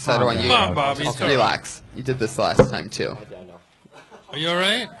 Settle on you. Come on, Bobby. Relax. You did this last time too. Are you all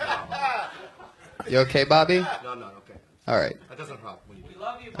right? You okay, Bobby? No, okay. All right. That doesn't help. We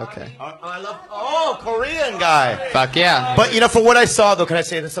love you, Bobby. Okay. Korean guy. Fuck yeah. But for what I saw though, can I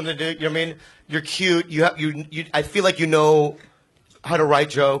say there's something to do? You know what I mean? You're cute. You I feel like you know how to write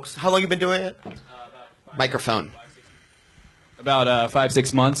jokes. How long you been doing it? Microphone. About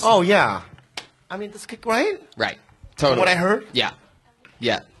 5-6 months. Oh yeah. I mean, this kick, right? Right. Totally. From what I heard? Yeah.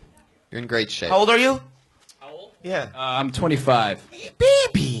 Yeah. You're in great shape. How old are you? How old? Yeah. I'm 25.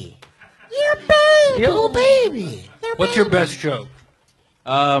 Baby. You're a baby. Little baby. What's your best joke?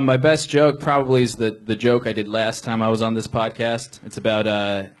 My best joke probably is the joke I did last time I was on this podcast. It's about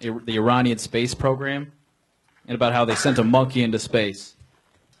the Iranian space program and about how they sent a monkey into space.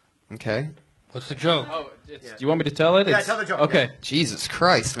 Okay. What's the joke? Do you want me to tell it? Yeah, tell the joke. Okay. Yeah. Jesus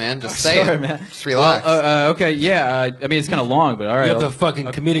Christ, man. Just say Sorry, it. man. Just relax. Well, okay, yeah. I mean, it's kind of long, but all right. You have the fucking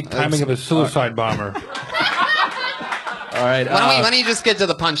comedic timing of a suicide bomber. All right. Why don't you just get to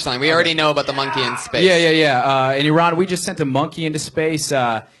the punchline? We already know about the monkey in space. Yeah. In Iran, we just sent a monkey into space.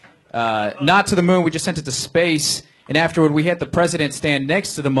 Not to the moon. We just sent it to space. And afterward, we had the president stand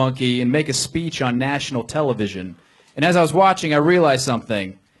next to the monkey and make a speech on national television. And as I was watching, I realized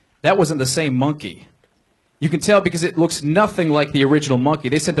something. That wasn't the same monkey. You can tell because it looks nothing like the original monkey.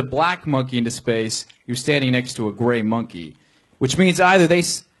 They sent a black monkey into space. He was standing next to a gray monkey, which means either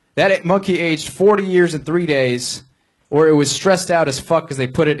that monkey aged 40 years and 3 days, or it was stressed out as fuck because they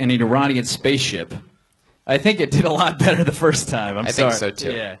put it in an Iranian spaceship. I think it did a lot better the first time. I think so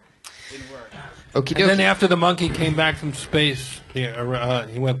too. Yeah. Okie And then after the monkey came back from space, he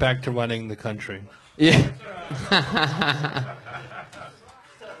went back to running the country. Yeah.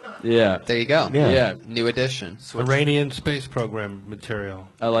 Yeah. There you go. Yeah. New edition. Iranian space program material.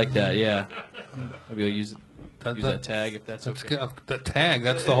 I like that. Yeah. Maybe I'll use that tag if that's okay. The tag,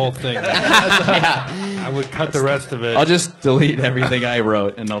 that's the whole thing. I would cut the rest of it. I'll just delete everything I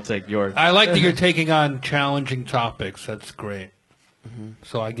wrote and I'll take yours. I like that you're taking on challenging topics. That's great.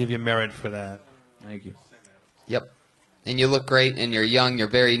 So I give you merit for that. Thank you. Yep. And you look great, and you're young. You're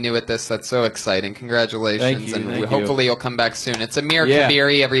very new at this. That's so exciting. Congratulations. Thank you, and thank hopefully you'll come back soon. It's Amir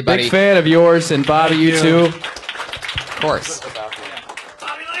Kabiri, everybody. Big fan of yours, and Bobby, you too. Of course.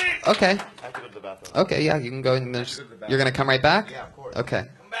 Okay. Okay, yeah, you can go. You're going to come right back? Yeah, of course. Okay.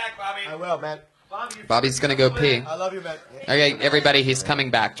 Come back, Bobby. I will, man. Bobby's going to go pee. I love you, man. Okay, everybody, he's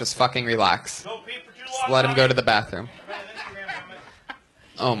coming back. Just fucking relax. Just let him go to the bathroom.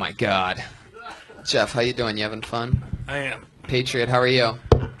 Oh, my God. Jeff, how you doing? You having fun? I am. Patriot, how are you?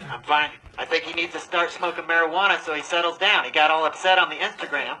 I'm fine. I think he needs to start smoking marijuana so he settles down. He got all upset on the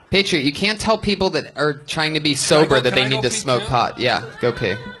Instagram. Patriot, you can't tell people that are trying to be sober that they need to smoke pot. Yeah, go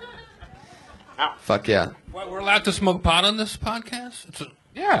pee. No. Fuck yeah. What, we're allowed to smoke pot on this podcast?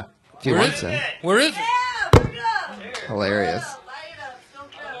 Yeah. If you Where want is to. it? Where is it? Hilarious.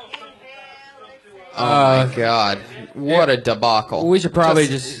 Oh my god. What a debacle. We should probably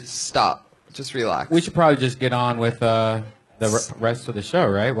just stop. Just relax. We should probably just get on with the rest of the show,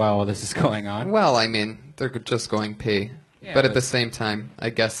 right? While all this is going on. Well, I mean, they're just going pee. Yeah, but at the same time, I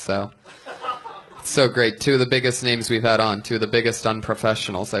guess so. It's so great. Two of the biggest names we've had on. Two of the biggest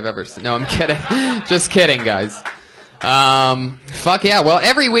unprofessionals I've ever seen. No, I'm kidding. Just kidding, guys. Fuck yeah. Well,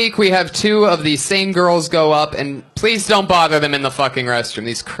 every week we have two of the same girls go up, and please don't bother them in the fucking restroom.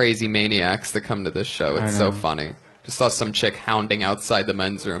 These crazy maniacs that come to this show. It's so funny. Just saw some chick hounding outside the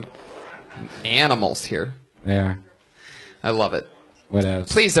men's room. Animals here. Yeah. I love it. What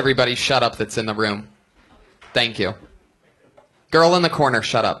else? Please, everybody, shut up that's in the room. Thank you. Girl in the corner,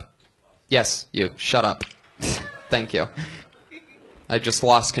 shut up. Yes, you. Shut up. Thank you. I just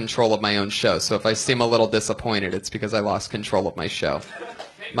lost control of my own show, so if I seem a little disappointed, it's because I lost control of my show.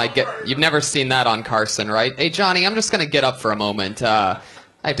 You've never seen that on Carson, right? Hey, Johnny, I'm just going to get up for a moment. I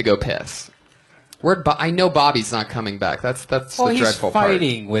have to go piss. I know Bobby's not coming back. That's the dreadful part. He's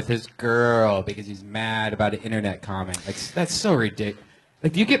fighting with his girl because he's mad about an internet comment. Like, that's so ridiculous.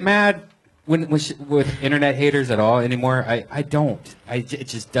 Like, do you get mad with internet haters at all anymore? I don't. It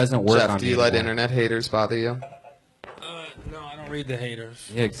just doesn't work on me. Jeff, do you let internet haters bother you? No, I don't read the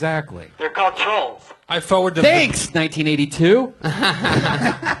haters. Yeah, exactly. They're called trolls. I forward them. Thanks, 1982.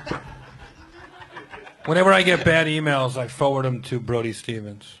 Whenever I get bad emails, I forward them to Brody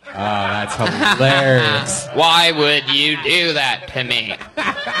Stevens. Oh, that's hilarious. Why would you do that to me?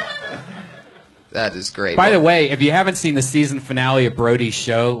 That is great. By the way, if you haven't seen the season finale of Brody's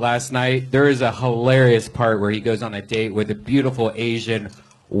show last night, there is a hilarious part where he goes on a date with a beautiful Asian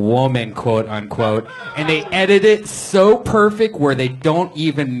woman, quote unquote, and they edit it so perfect where they don't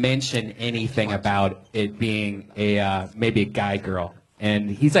even mention anything about it being maybe a guy girl. And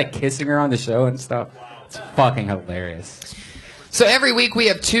he's like kissing her on the show and stuff. It's fucking hilarious. So every week we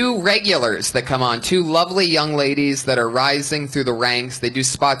have two regulars that come on, two lovely young ladies that are rising through the ranks. They do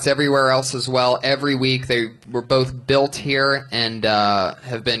spots everywhere else as well. Every week they were both built here and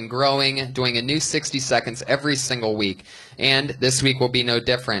have been growing, doing a new 60 seconds every single week. And this week will be no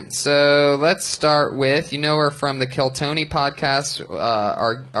different. So let's start with, you know her from the Kill Tony podcast,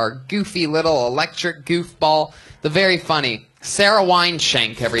 our goofy little electric goofball, the very funny Sarah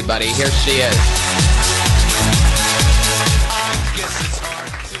Wineshank, everybody. Here she is.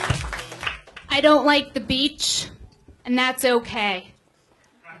 I don't like the beach, and that's okay.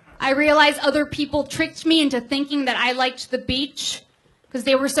 I realize other people tricked me into thinking that I liked the beach because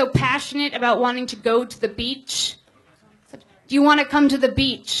they were so passionate about wanting to go to the beach. I said, do you want to come to the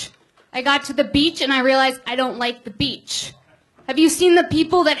beach? I got to the beach and I realized I don't like the beach. Have you seen the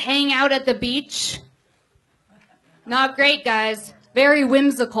people that hang out at the beach? Not great, guys. Very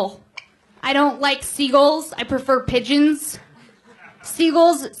whimsical. I don't like seagulls. I prefer pigeons.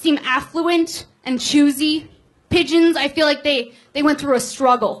 Seagulls seem affluent and choosy. Pigeons, I feel like they went through a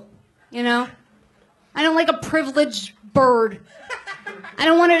struggle, you know? I don't like a privileged bird. I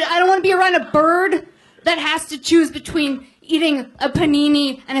don't want to be around a bird that has to choose between eating a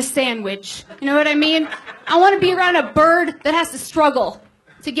panini and a sandwich. You know what I mean? I want to be around a bird that has to struggle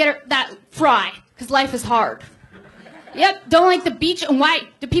to get that fry, because life is hard. Yep, don't like the beach. And why?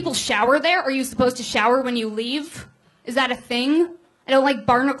 Do people shower there? Are you supposed to shower when you leave? Is that a thing? I don't like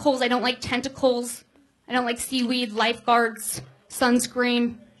barnacles. I don't like tentacles. I don't like seaweed, lifeguards,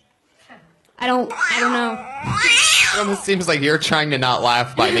 sunscreen. I don't know. It almost seems like you're trying to not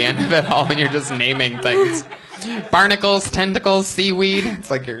laugh by the end of it all and you're just naming things. Barnacles, tentacles, seaweed.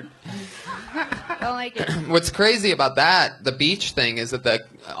 It's like you're... I don't like it. What's crazy about that, the beach thing, is that the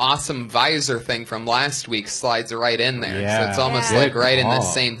awesome visor thing from last week slides right in there. Yeah. So it's almost Yeah. like right in the Good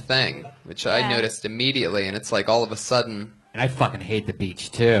same thing, which I noticed immediately. And it's like all of a sudden... And I fucking hate the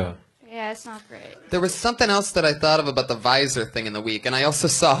beach, too. Yeah, it's not great. There was something else that I thought of about the visor thing in the week, and I also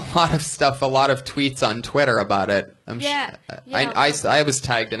saw a lot of stuff, a lot of tweets on Twitter about it. I was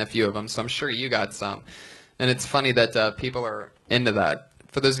tagged in a few of them, so I'm sure you got some. And it's funny that people are into that.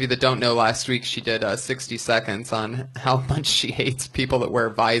 For those of you that don't know, last week she did 60 seconds on how much she hates people that wear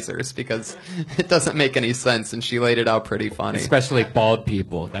visors because it doesn't make any sense, and she laid it out pretty funny. Especially bald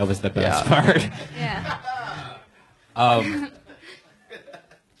people. That was the best part. Yeah.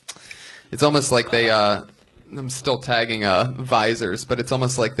 It's almost like they, I'm still tagging visors, but it's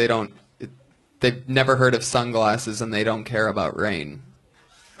almost like they've never heard of sunglasses and they don't care about rain.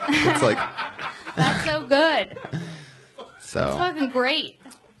 It's like That's so good. It's so. fucking great.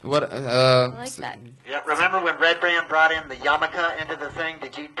 What? I like that. Yeah, remember when Red Brand brought in the yarmulke into the thing?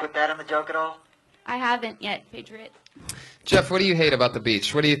 Did you put that in the joke at all? I haven't yet, Patriot. Jeff, what do you hate about the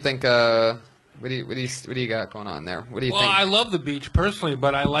beach? What do you think? What do you got going on there? What do you Well, think? I love the beach personally,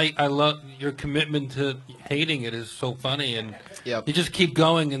 but I love your commitment to hating it is so funny, and you just keep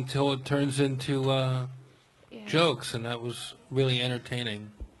going until it turns into jokes, and that was really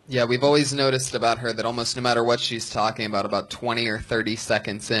entertaining. Yeah, we've always noticed about her that almost no matter what she's talking about 20 or 30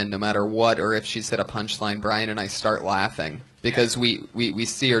 seconds in, no matter what, or if she's hit a punchline, Brian and I start laughing because we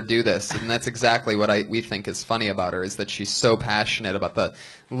see her do this, and that's exactly what we think is funny about her, is that she's so passionate about the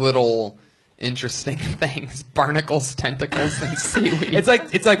little interesting things, barnacles, tentacles, and seaweed. It's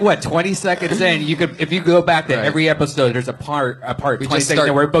like what, 20 seconds in, you could, if you go back to Right. every episode, there's a part We 20 just seconds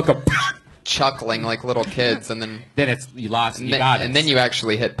in where it book a chuckling like little kids, and then you lost, and you then, got it. and then you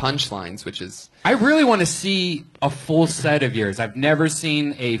actually hit punchlines, which is I really want to see a full set of yours. I've never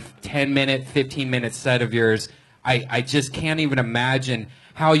seen a 10-minute, 15-minute set of yours. I just can't even imagine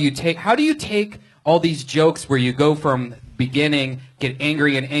how do you take all these jokes where you go from beginning, get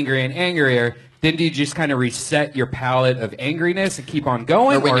angry and angry and angrier, then do you just kind of reset your palette of angriness and keep on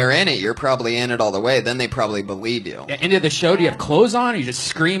going? or when you're in it, you're probably in it all the way. Then they probably believe you. End of the show, do you have clothes on? Are you just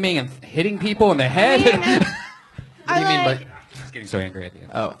screaming and hitting people in the head? What do you mean by getting so angry at the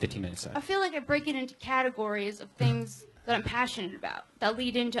end? 15 minutes. I feel like I break it into categories of things that I'm passionate about that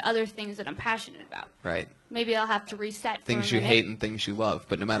lead into other things that I'm passionate about. Right. Maybe I'll have to reset. For Things a you minute. hate and things you love,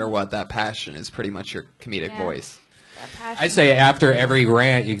 but no matter what, that passion is pretty much your comedic Yeah. voice. I'd say after every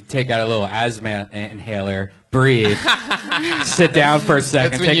rant, you take out a little asthma inhaler, breathe, sit down for a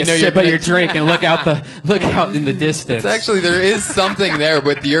second, That's when take you a know sip you're of your gonna- drink, and look out in the distance. It's actually, there is something there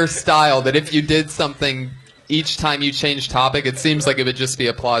with your style that if you did something each time you change topic, it seems like it would just be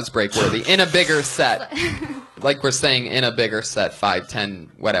applause break worthy in a bigger set. Like we're saying, in a bigger set, 5,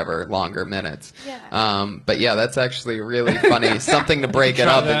 10, whatever, longer minutes. But yeah, that's actually really funny. Something to break it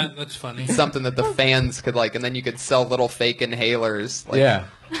Try up. that. and That's funny. Something that the fans could like, and then you could sell little fake inhalers. Like Yeah.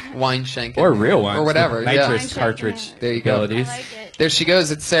 Wine Schenken. Or real ones Or whatever. with yeah. nitrous cartridge There you go. abilities. There she goes.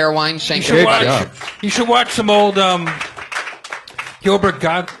 It's Sarah Wine You Schenken. should watch. You should watch some old Gilbert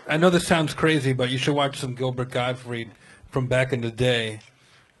Gottfried. I know this sounds crazy, but you should watch some Gilbert Gottfried from back in the day,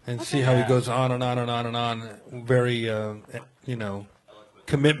 and see how he goes on and on and on and on. Very,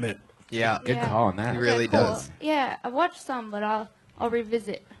 commitment. Yeah, good call on that. He really Cool. does. Yeah, I've watched some, but I'll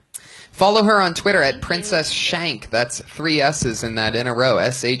revisit. Follow her on Twitter at Princess Shank. That's 3 S's in that in a row.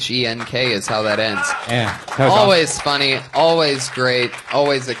 SHENK is how that ends. Yeah, that was Always funny, always great,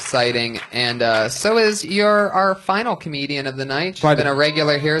 always exciting, and so is our final comedian of the night. She's been a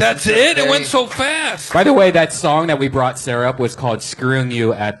regular here. That's since it. the It went very- so fast. By the way, that song that we brought Sarah up was called "Screwing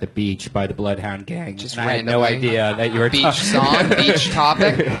You at the Beach" by the Bloodhound Gang. Just and I had no randomly. idea that you were Beach song, beach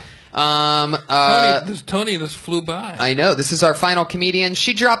topic. Tony, this flew by. I know. This is our final comedian.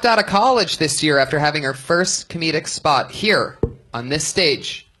 She dropped out of college this year after having her first comedic spot here on this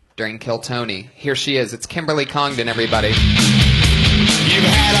stage during Kill Tony. Here she is. It's Kimberly Congdon, everybody. You've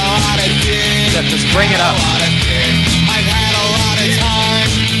had a lot of dick. Just bring it up. I've had a lot of time.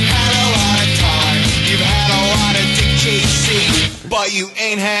 Had a lot of time. You've had a lot of dick chasing, but you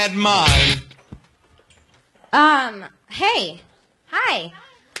ain't had mine. Hey. Hi.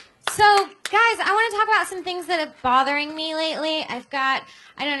 So, guys, I want to talk about some things that are bothering me lately. I've got,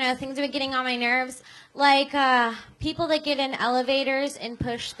 I don't know, things that are getting on my nerves. Like, people that get in elevators and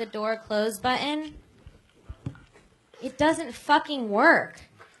push the door close button. It doesn't fucking work.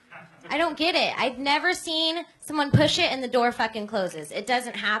 I don't get it. I've never seen someone push it and the door fucking closes. It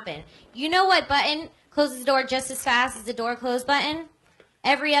doesn't happen. You know what button closes the door just as fast as the door close button?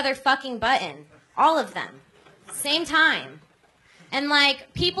 Every other fucking button. All of them. Same time. And,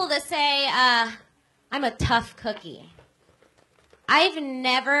 like, people that say, I'm a tough cookie. I've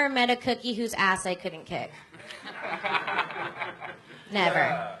never met a cookie whose ass I couldn't kick.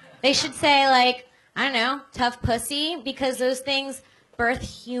 Never. They should say, like, I don't know, tough pussy, because those things birth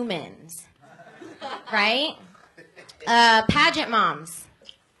humans. Right? Pageant moms.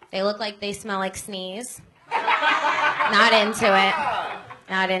 They look like they smell like sneeze. Not into it.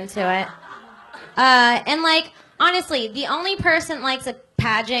 Not into it. And, like, honestly, the only person that likes a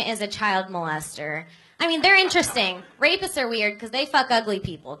pageant is a child molester. I mean, they're interesting. Rapists are weird because they fuck ugly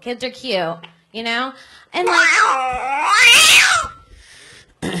people. Kids are cute, you know? And, like...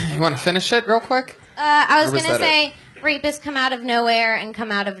 You want to finish it real quick? I was Or was going to that say rapists come out of nowhere and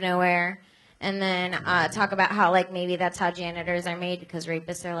come out of nowhere. And then talk about how, like, maybe that's how janitors are made because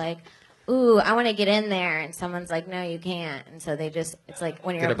rapists are like, ooh, I want to get in there, and someone's like, no, you can't, and so they just, it's like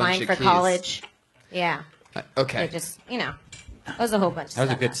when you're Get a bunch applying of for keys. college, yeah. Okay. They just, it was a whole bunch of That was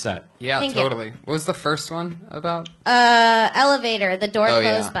a stuff. good set. Yeah, Thank you. totally. What was the first one about? Elevator, the door Oh,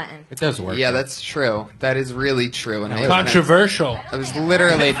 close yeah. button. It does work. Yeah, that's true. That is really true. And Controversial. I was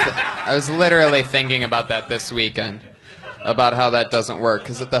literally thinking about that this weekend, about how that doesn't work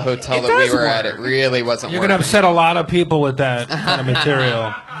because at the hotel It that we does were at, work. it really wasn't You're working. going to upset a lot of people with that kind of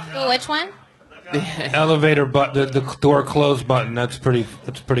material. Ooh, which one? Elevator button, the door close button. That's pretty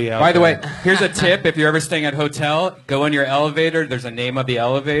out By the there. way, here's a tip: if you're ever staying at a hotel, go in your elevator. There's a name of the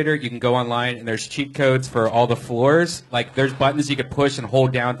elevator. You can go online, and there's cheat codes for all the floors. Like there's buttons you could push and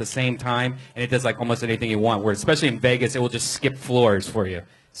hold down at the same time, and it does like almost anything you want. Where especially in Vegas, it will just skip floors for you.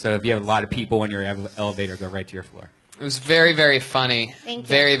 So if you have a lot of people in your elevator, go right to your floor. It was very, very funny. Thank you.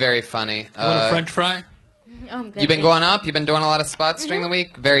 Very, very funny. You want a French fry? Oh, I'm good. You've been going up? You've been doing a lot of spots during the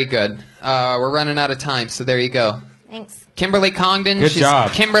week? Very good. We're running out of time, so there you go. Thanks. Kimberly Congdon. Good She's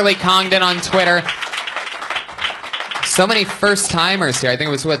job. Kimberly Congdon on Twitter. So many first-timers here. I think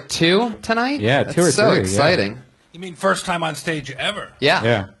it was, what, 2 tonight? Yeah, That's 2 or so 3, yeah. exciting. You mean first time on stage ever? Yeah.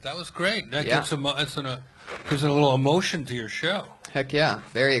 Yeah. That was great. That Yeah. gives a little emotion to your show. Heck yeah.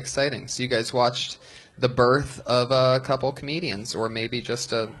 Very exciting. So you guys watched the birth of a couple comedians, or maybe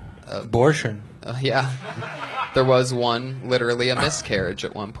just a abortion. Yeah. There was one, literally a miscarriage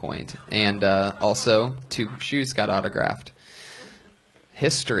at one point. And also 2 shoes got autographed.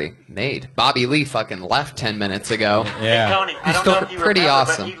 History made. Bobby Lee fucking left 10 minutes ago. Yeah. Tony, I don't know if you pretty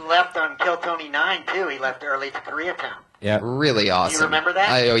remember, awesome. but he left on Kill Tony 9 too. He left early to Koreatown. Yeah. Really awesome. remember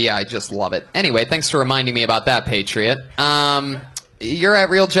that? Oh yeah, I just love it. Anyway, thanks for reminding me about that, Patriot. You're at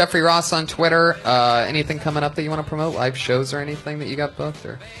Real Jeffrey Ross on Twitter. Anything coming up that you want to promote? Live shows or anything that you got booked?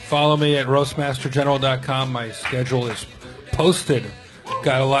 Or Follow me at roastmastergeneral.com. My schedule is posted.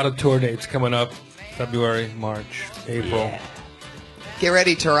 Got a lot of tour dates coming up. February, March, April. get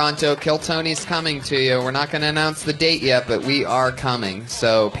ready, Toronto. Kill Tony's coming to you. We're not going to announce the date yet, but we are coming.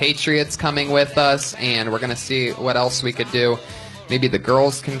 So Patriot's coming with us, and we're going to see what else we could do. Maybe the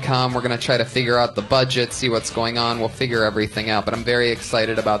girls can come. We're going to try to figure out the budget, see what's going on. We'll figure everything out, but I'm very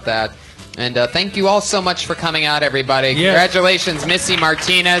excited about that. And thank you all so much for coming out, everybody. Yeah. Congratulations, Missy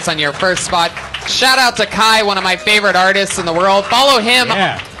Martinez, on your first spot. Shout out to Kai, one of my favorite artists in the world. Follow him.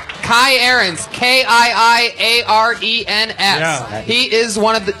 Yeah. Kai Ahrens, Kiiarens. Yeah. He is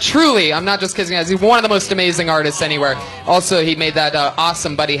one of the, truly, I'm not just kidding, he's one of the most amazing artists anywhere. Also, he made that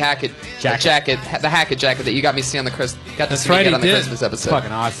awesome Buddy Hackett jacket, the Hackett jacket that you got me see on the That's right, he on the did. Christmas episode.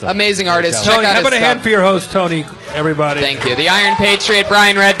 Fucking awesome. Amazing artist. Tony, Check out how about his a hand stuff. for your host, Tony, everybody? Thank you. The Iron Patriot,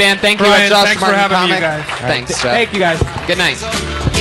 Brian Redband. Thank you, Brian, Josh thanks for Martin having me, Comic. you guys. Thanks, Jeff. Thank you, guys. Good night.